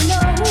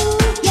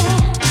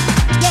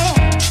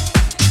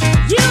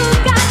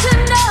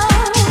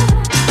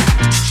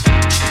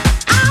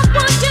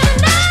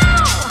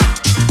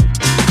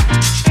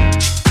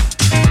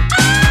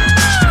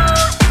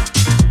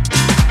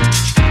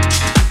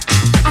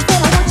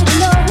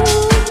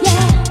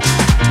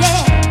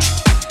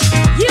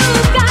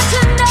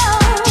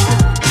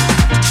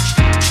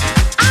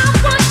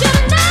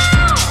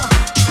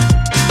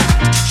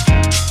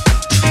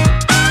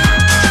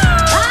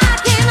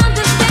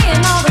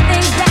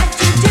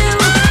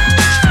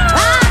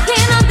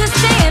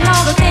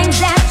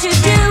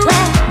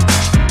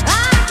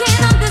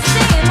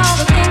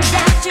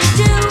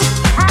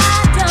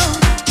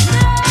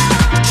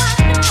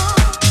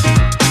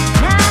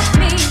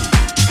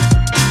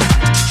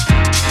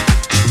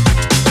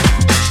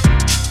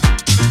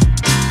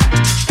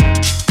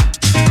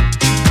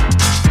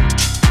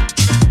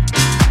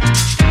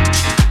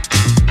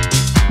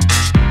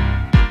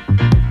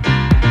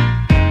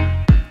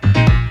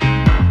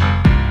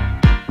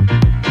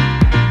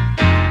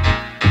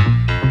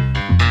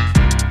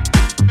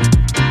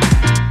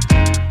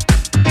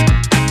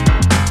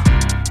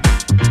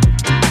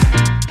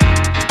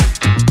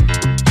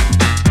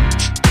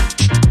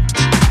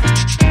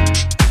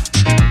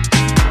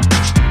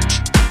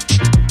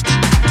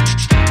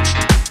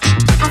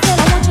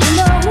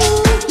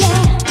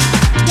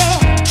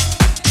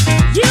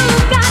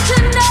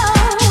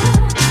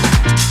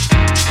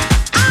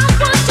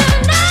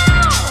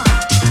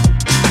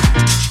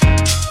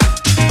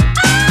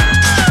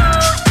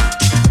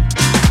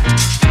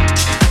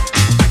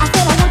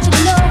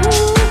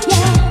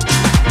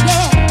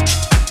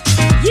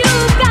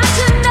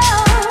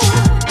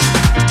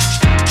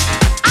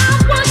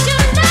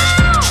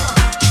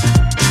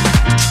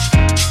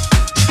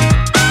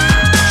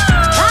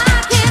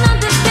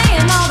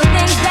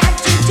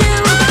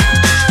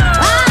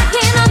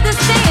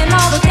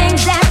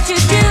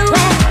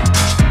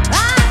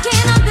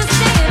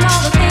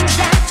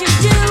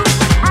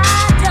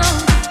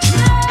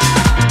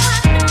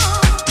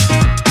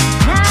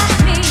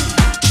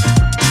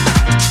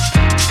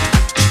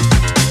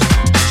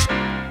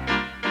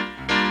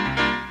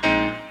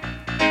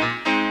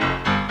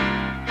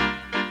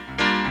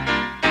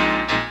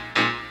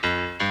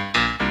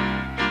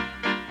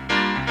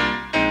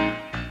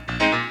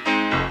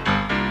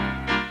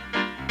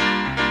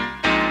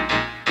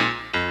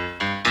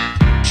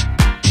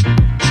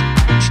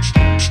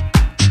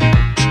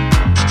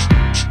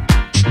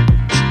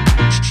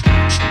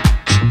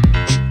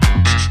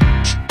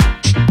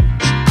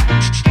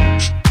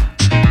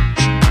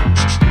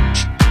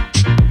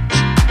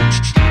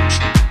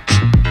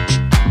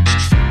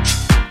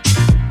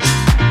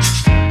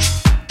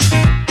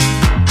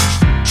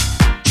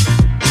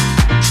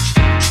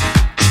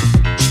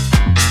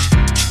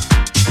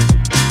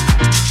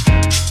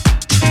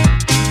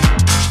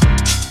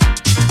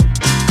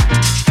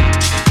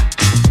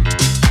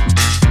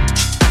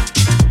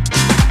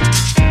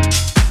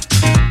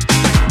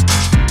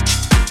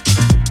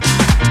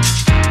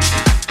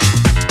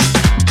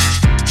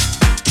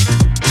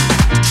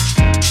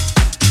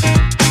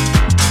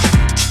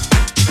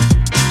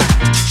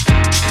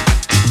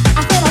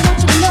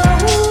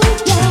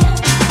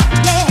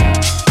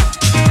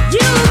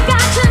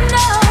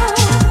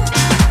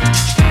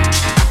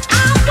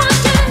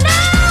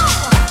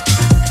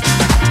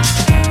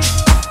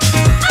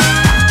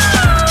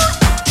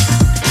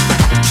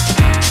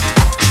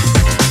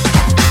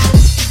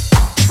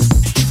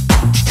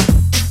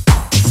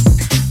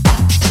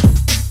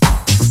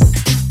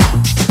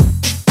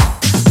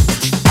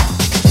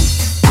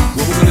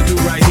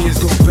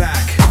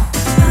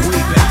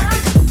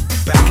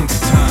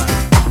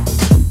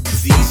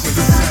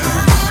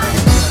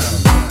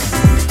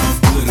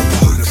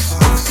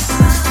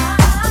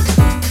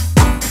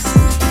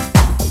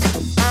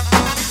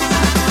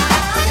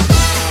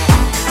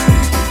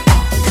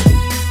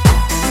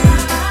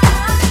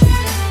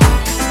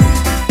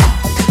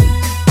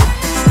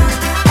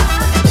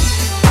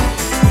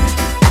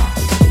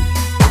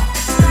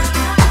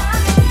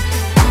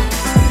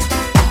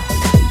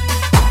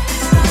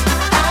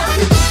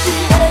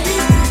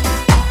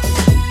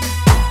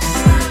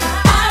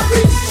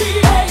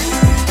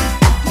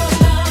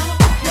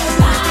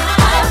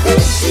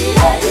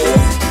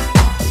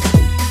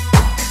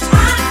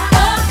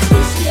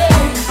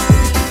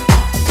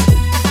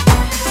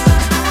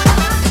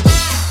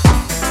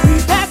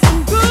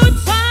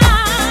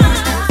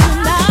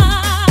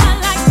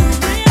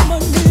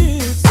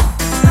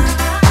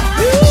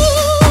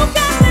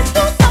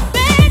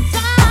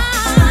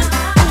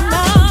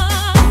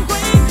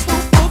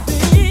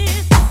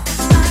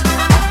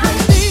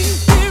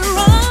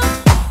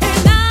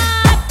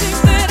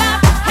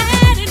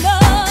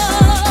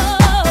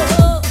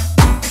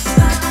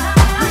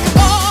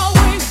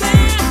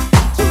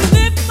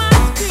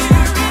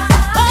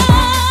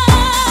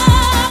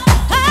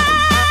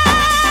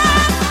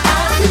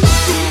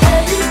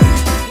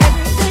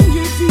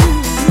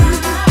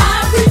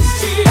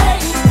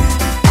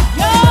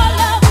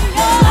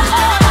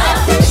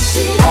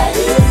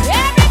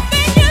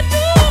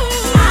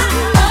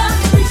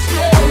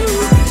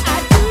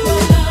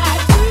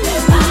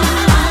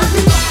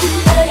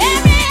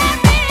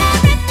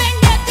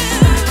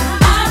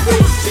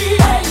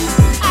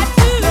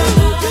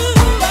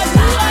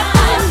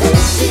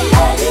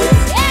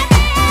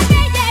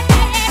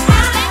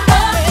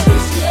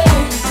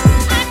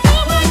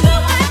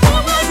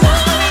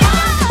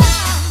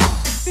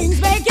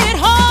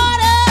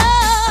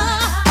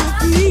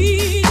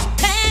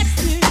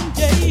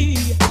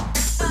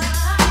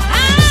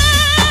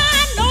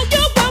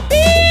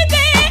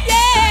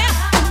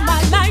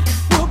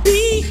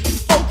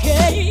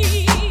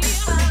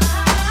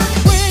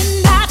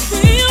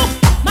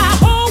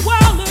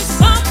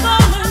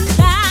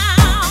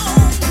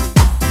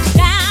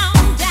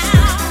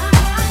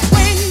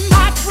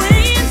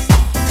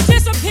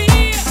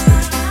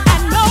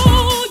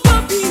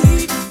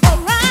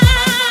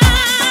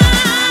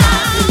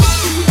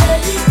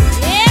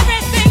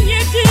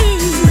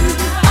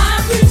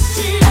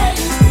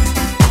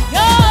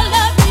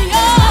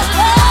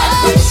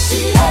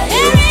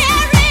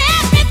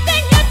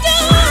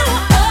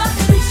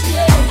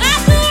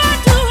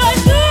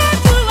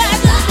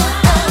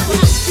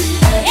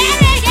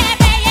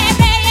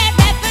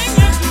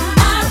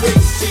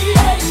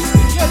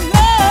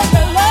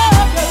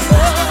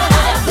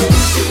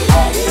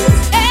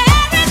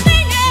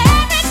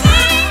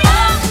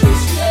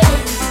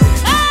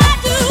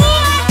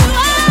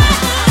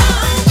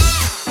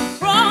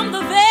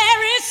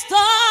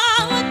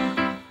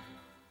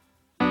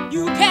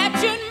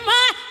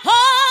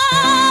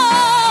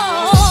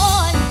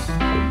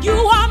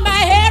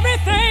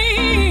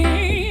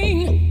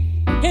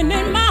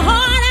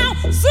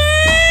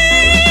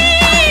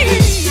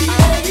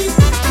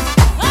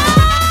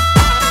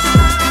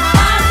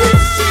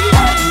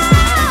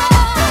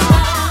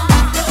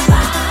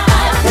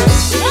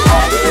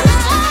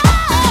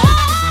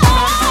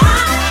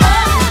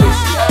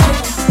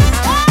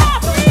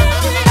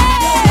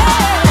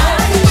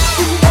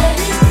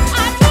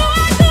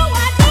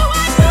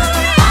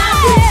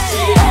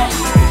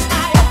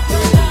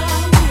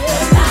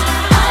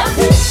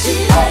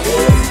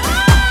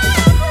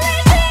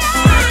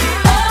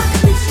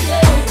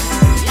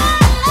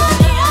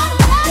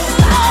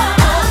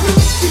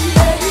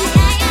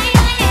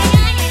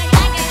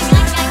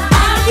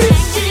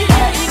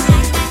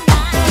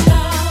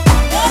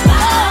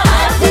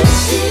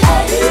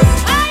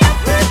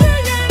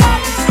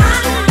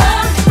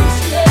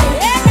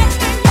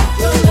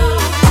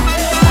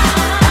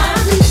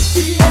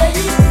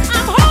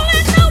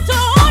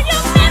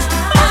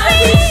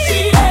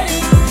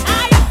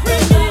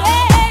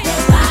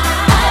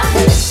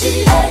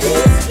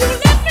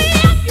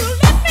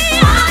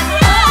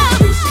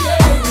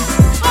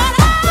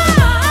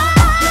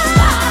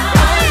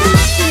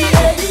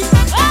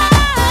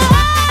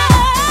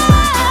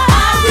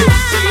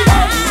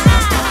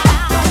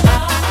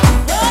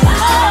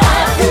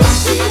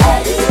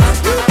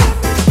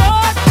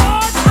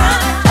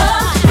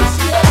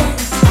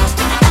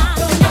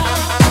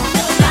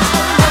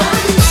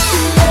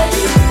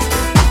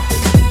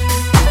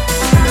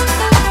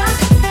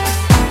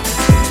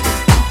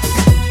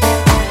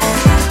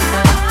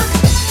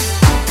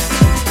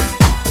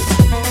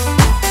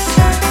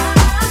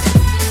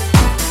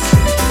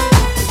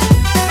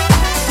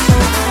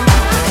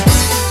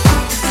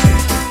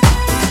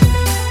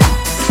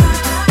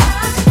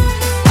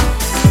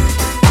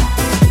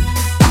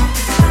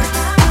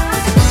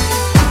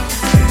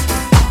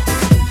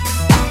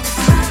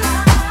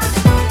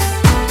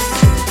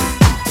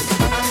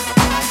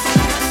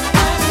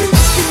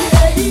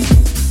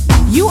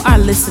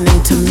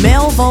listening to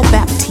Melvo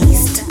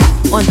Baptiste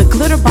on the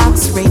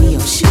Glitterbox Radio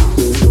Show.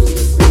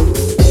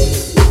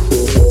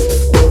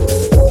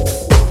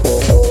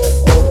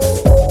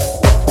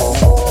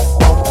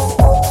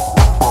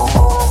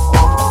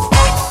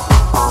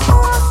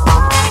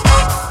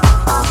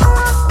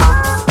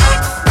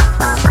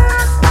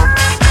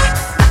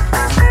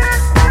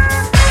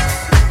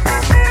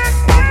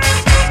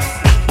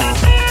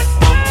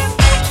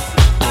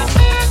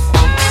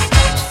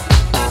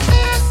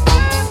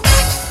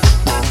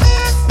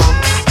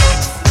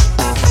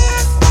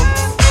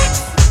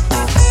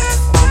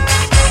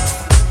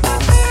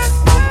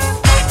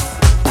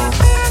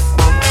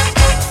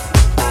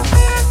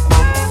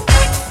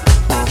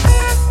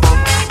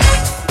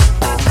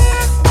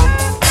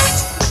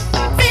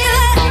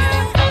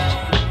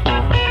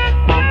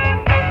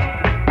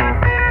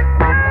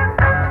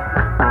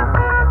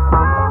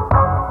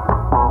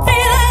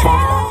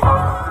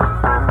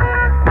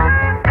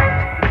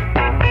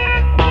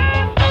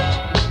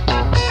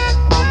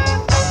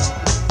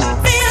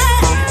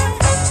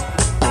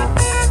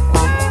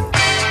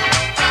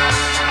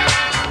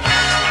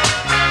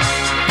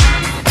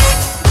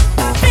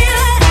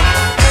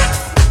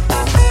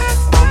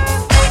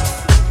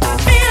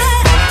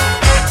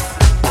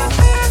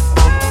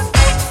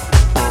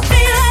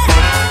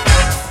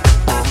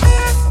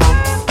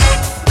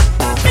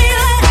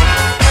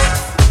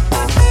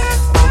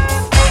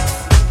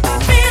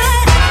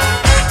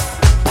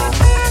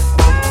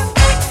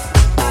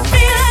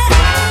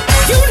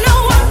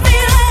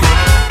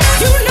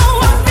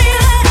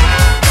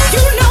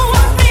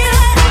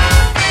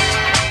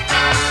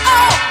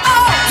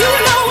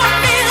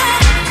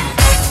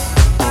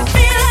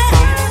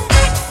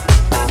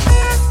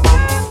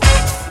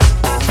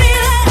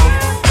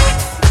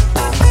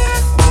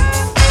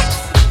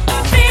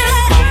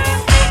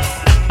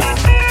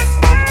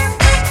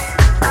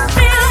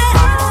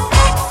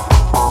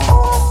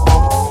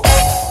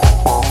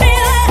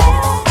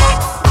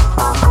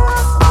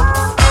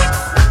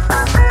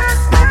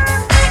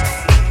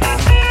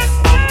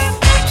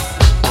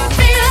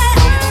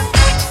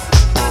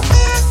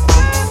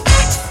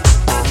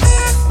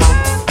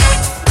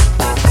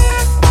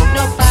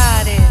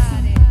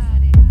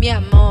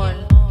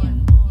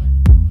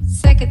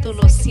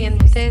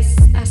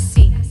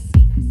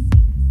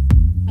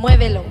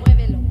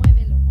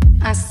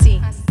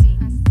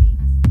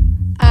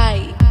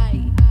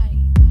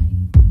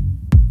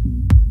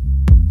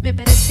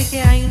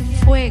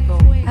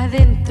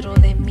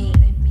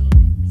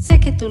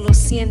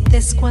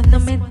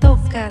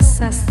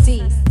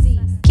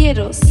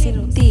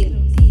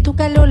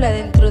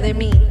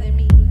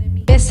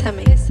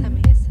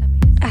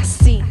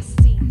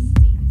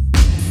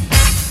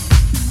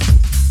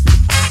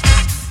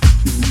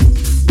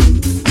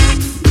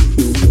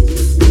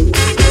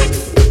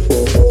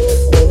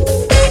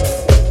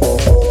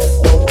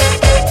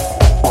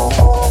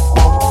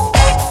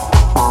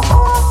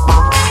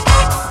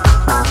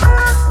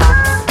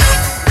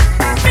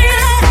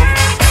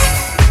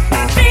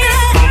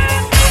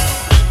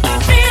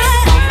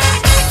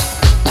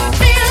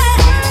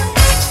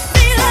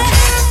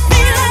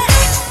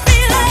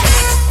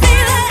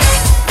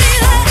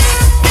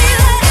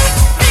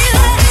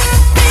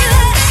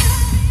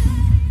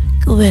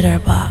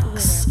 Glitterbox.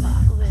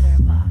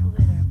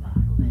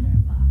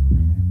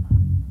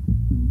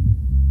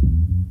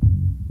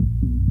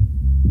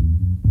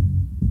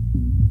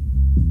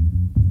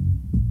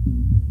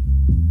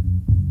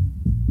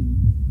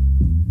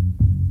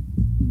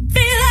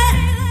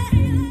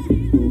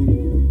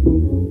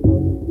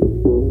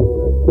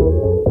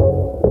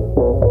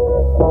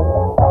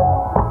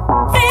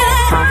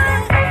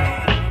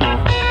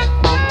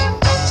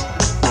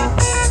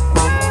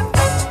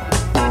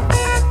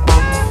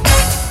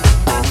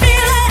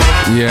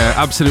 Yeah,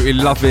 absolutely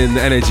loving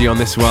the energy on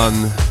this one.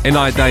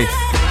 Inai,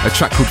 a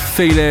track called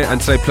Feel It,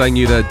 and today playing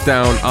you the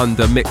Down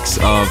Under mix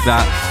of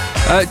that.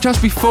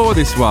 Just before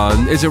this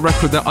one is a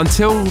record that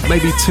until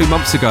maybe 2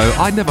 months ago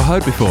I'd never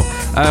heard before.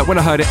 When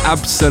I heard it,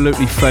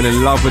 absolutely fell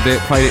in love with it,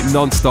 played it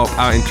non-stop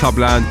out in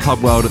Clubland,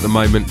 Club World at the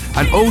moment,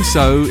 and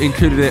also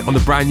included it on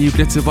the brand new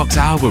Glitterbox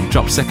album,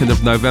 dropped 2nd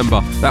of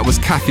November. That was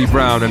Kathy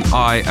Brown and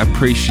I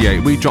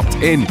Appreciate. We dropped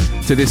in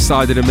to this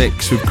side of the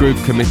mix with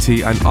Groove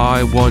Committee and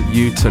I Want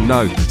You to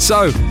Know.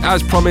 So,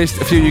 as promised,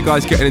 a few of you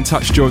guys getting in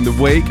touch during the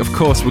week. Of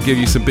course, we'll give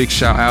you some big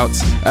shout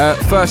outs.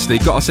 Firstly,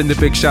 got to send a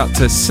big shout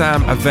to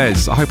Sam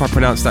Avez. I hope I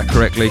pronounced that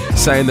correctly,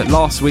 saying that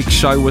last week's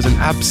show was an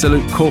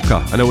absolute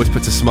corker and always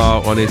puts a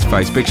smile on his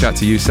face. Big shout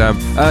to you, Sam.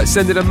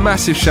 Sending a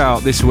massive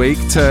shout this week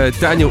to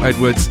Daniel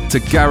Edwards, to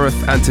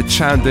Gareth and to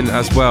Chandon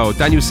as well.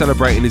 Daniel's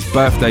celebrating his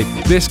birthday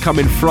this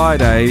coming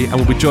Friday and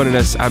will be joining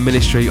us at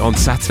Ministry on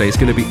Saturday. It's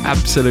going to be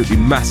absolutely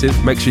massive.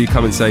 Make sure you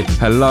come and say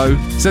hello.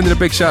 Sending a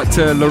big shout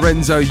to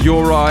Lorenzo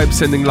Uribe,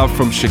 sending love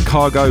from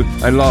Chicago.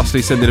 And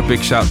lastly, sending a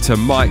big shout to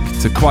Mike,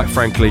 to Quite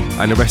Frankly,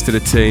 and the rest of the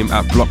team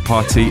at Block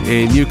Party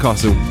in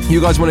Newcastle.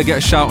 You guys want to get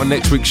a shout on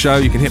next week's show,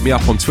 you can hit me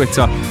up on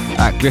Twitter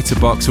at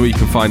Glitterbox, or you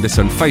can find us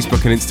on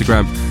Facebook and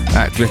Instagram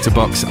at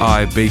Glitterbox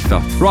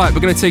Ibiza. Right, we're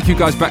going to take you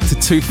guys back to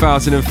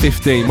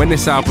 2015. When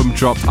this album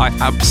dropped, I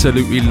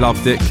absolutely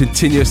loved it.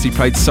 Continuously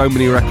played so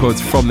many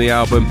records from the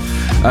album.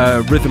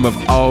 Rhythm of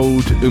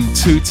Old,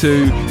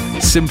 Tutu,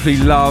 Simply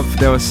Love,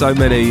 there were so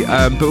many.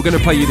 But we're going to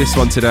play you this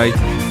one today.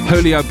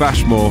 Julio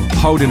Bashmore,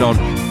 Holding On,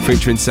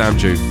 featuring Sam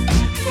June.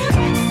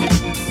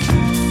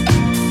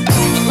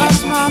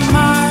 Lost my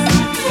mind,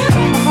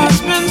 my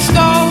heart's been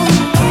stolen.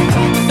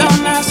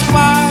 Don't ask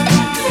why,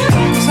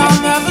 'cause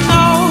I'll never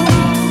know.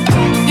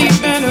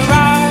 Deep in her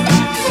eyes,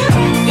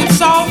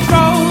 it's all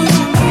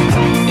frozen.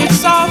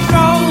 It's all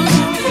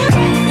frozen.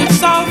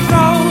 It's all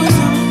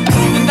frozen.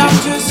 And I'm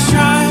just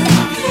trying to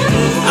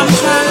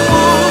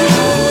warn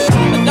you.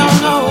 I don't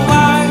know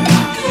why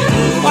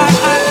I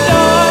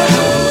thought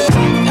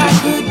I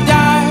could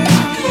die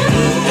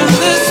in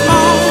this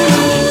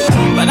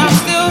moment. But I'm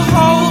still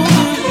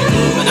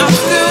holding, I'm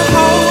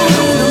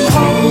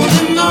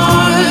holding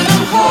on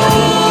for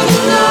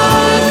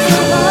love.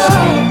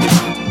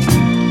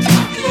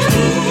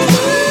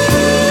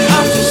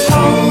 I'm just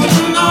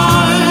holding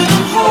on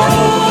for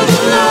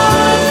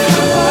love.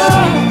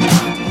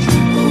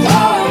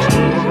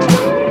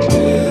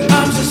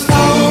 I'm just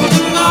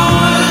holding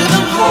on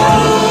for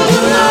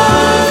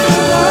love.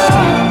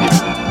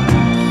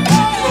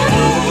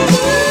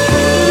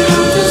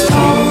 I'm just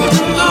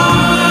holding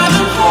on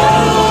for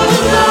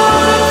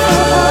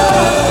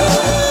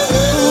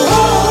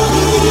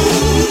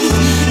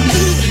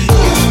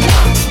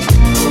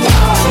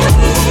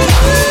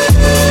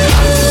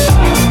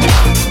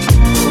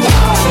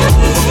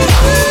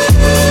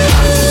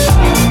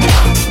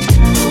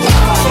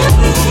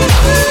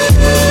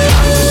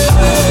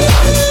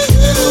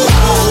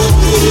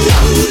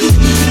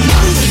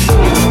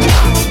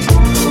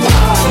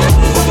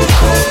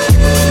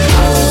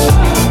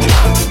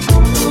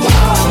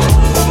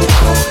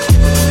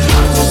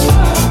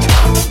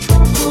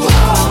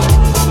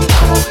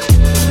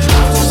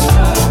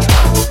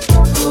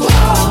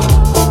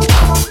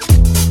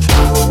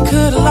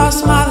Could've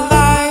lost my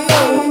life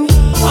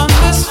on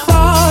this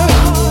floor.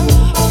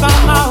 I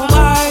found my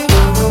wife,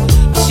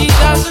 she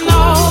doesn't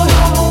know.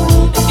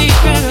 And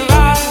deep in her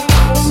eyes,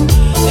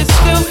 it's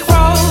still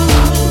frozen.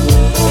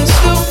 It's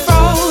still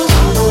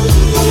frozen.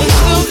 It's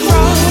still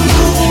frozen.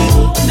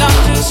 And I'm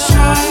just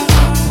trying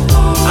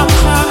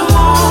to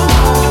warn.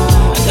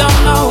 I don't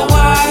know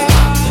why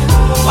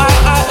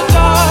I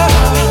adore.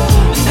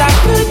 And I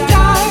could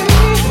die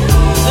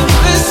in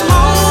this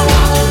moment,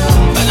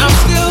 but I'm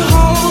still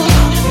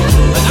holding.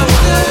 But I'm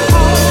still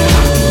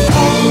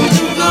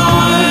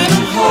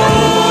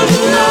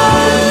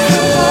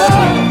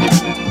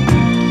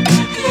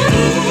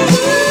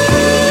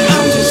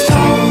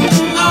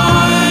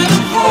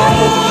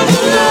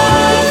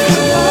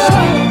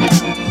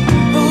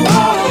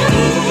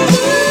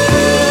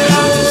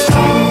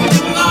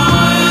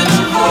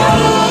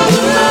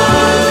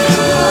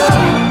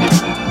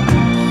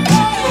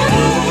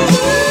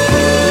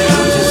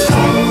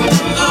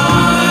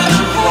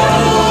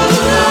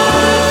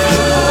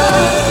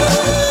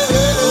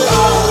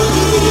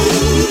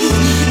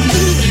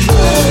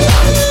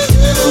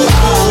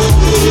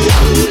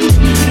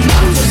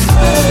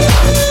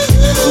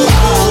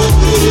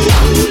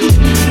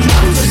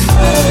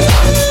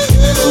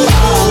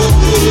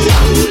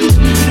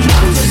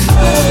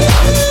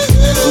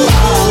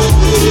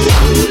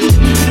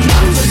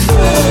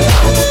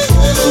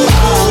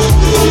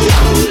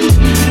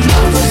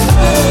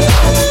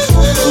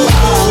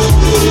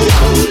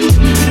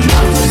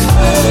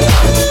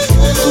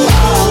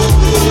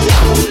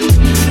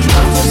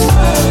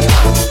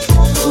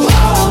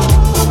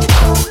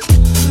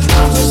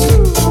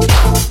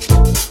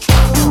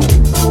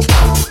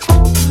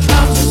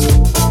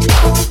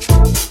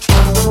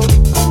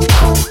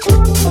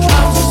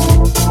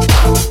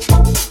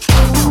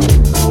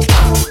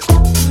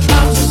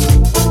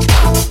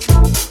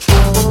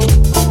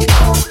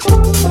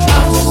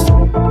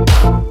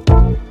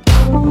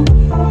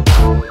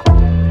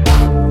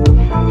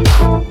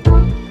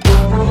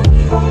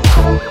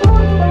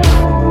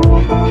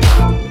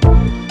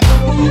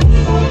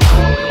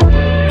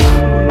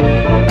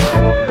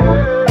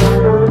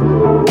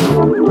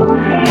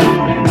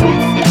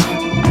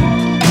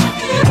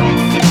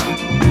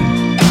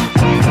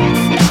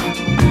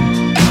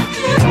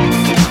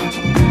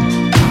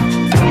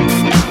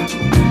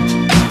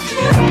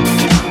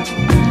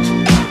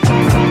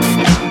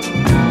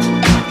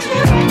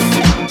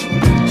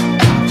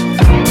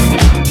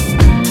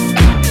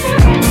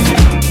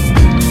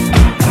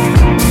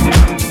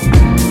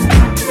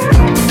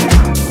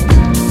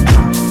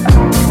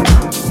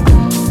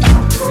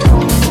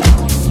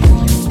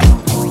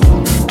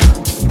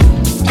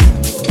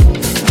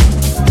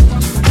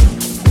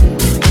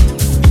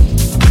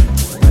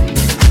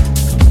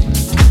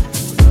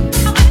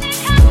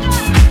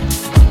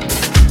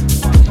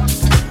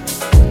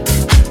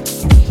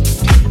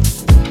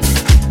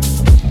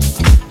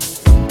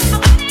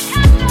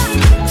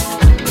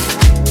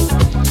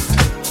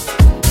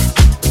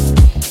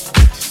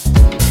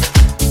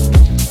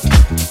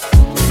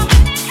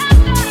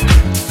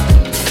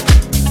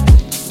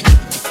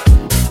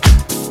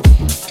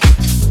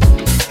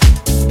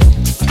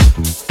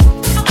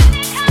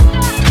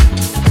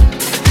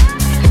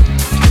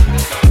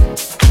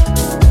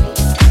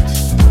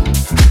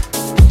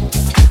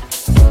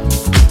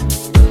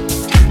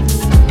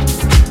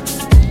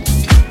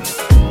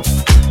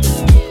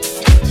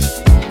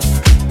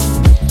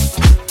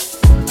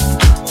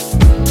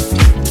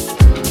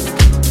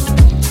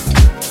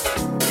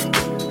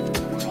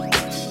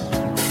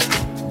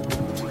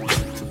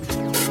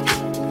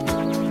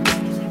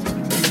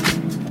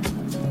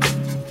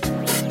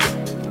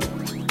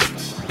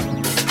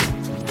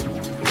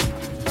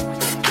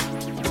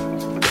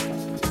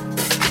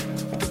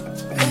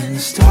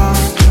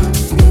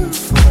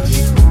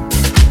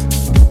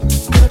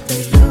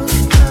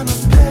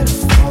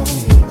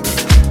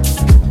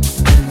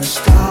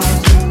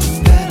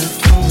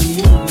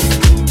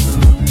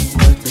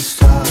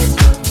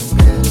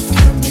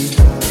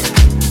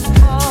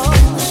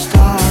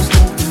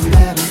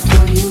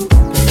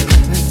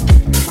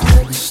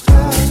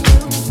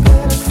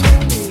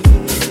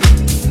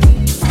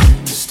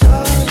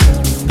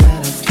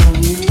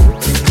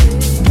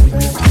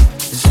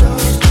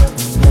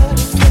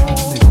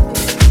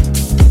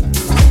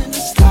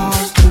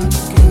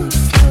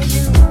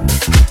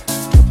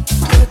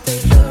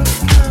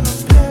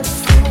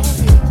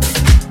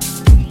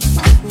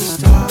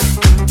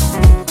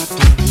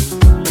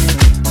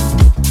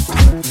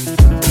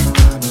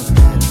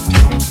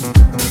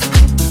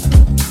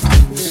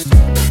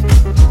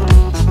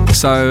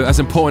So as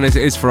important as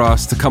it is for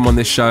us to come on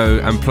this show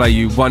and play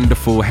you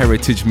wonderful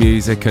heritage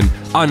music and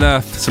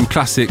unearth some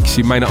classics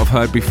you may not have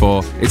heard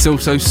before, it's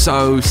also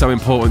so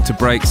important to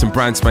break some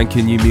brand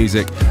spanking new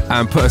music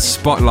and put a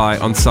spotlight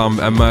on some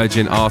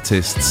emerging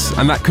artists.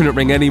 And that couldn't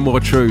ring any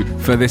more true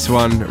for this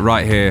one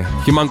right here.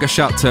 Humongous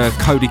shout to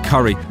Cody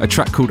Curry, a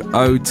track called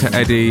Ode to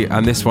Eddie,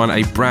 and this one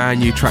a brand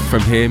new track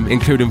from him,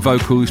 including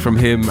vocals from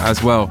him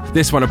as well.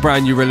 This one a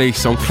brand new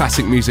release on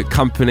Classic Music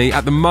Company,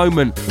 at the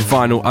moment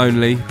vinyl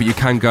only, but you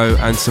can go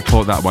and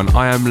support that one.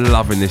 I am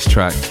loving this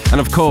track. And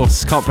of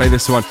course, can't play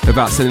this one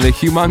without sending a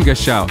humongous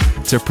shout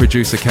to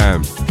producer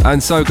Cam.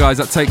 And so guys,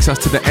 that takes us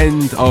to the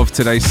end of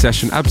today's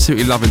session.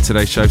 Absolutely loving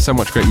today's show, so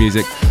much great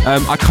music.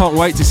 I can't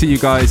wait to see you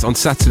guys on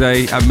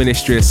Saturday at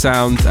Ministry of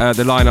Sound.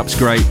 The lineup's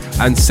great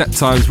and set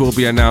times will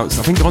be announced,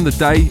 I think on the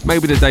day,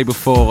 maybe the day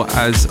before,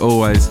 as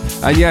always.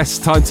 And yes,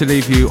 time to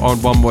leave you on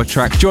one more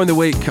track. During the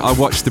week I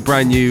watched the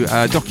brand new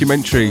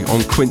documentary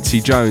on Quincy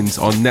Jones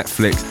on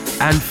Netflix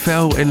and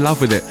fell in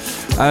love with it.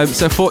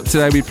 So for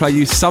today we play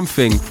you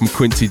something from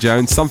Quincy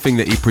Jones, something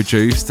that he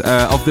produced.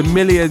 Of the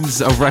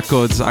millions of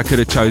records I could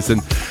have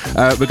chosen,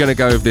 we're going to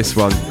go with this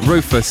one,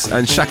 Rufus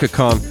and Shaka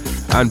Khan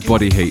and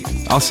Body Heat.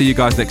 I'll see you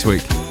guys next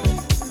week.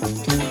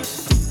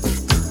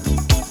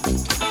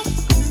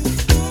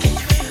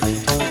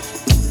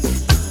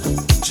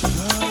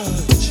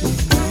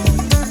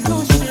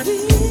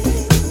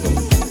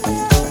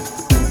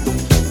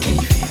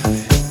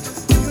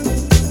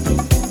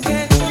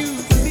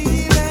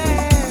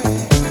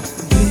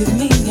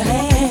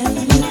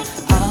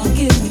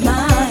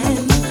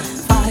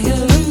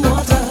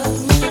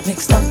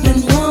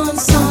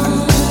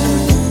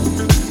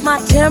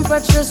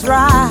 Temperature's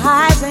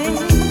rising,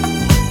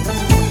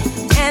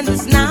 and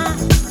it's not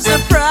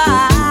surprising.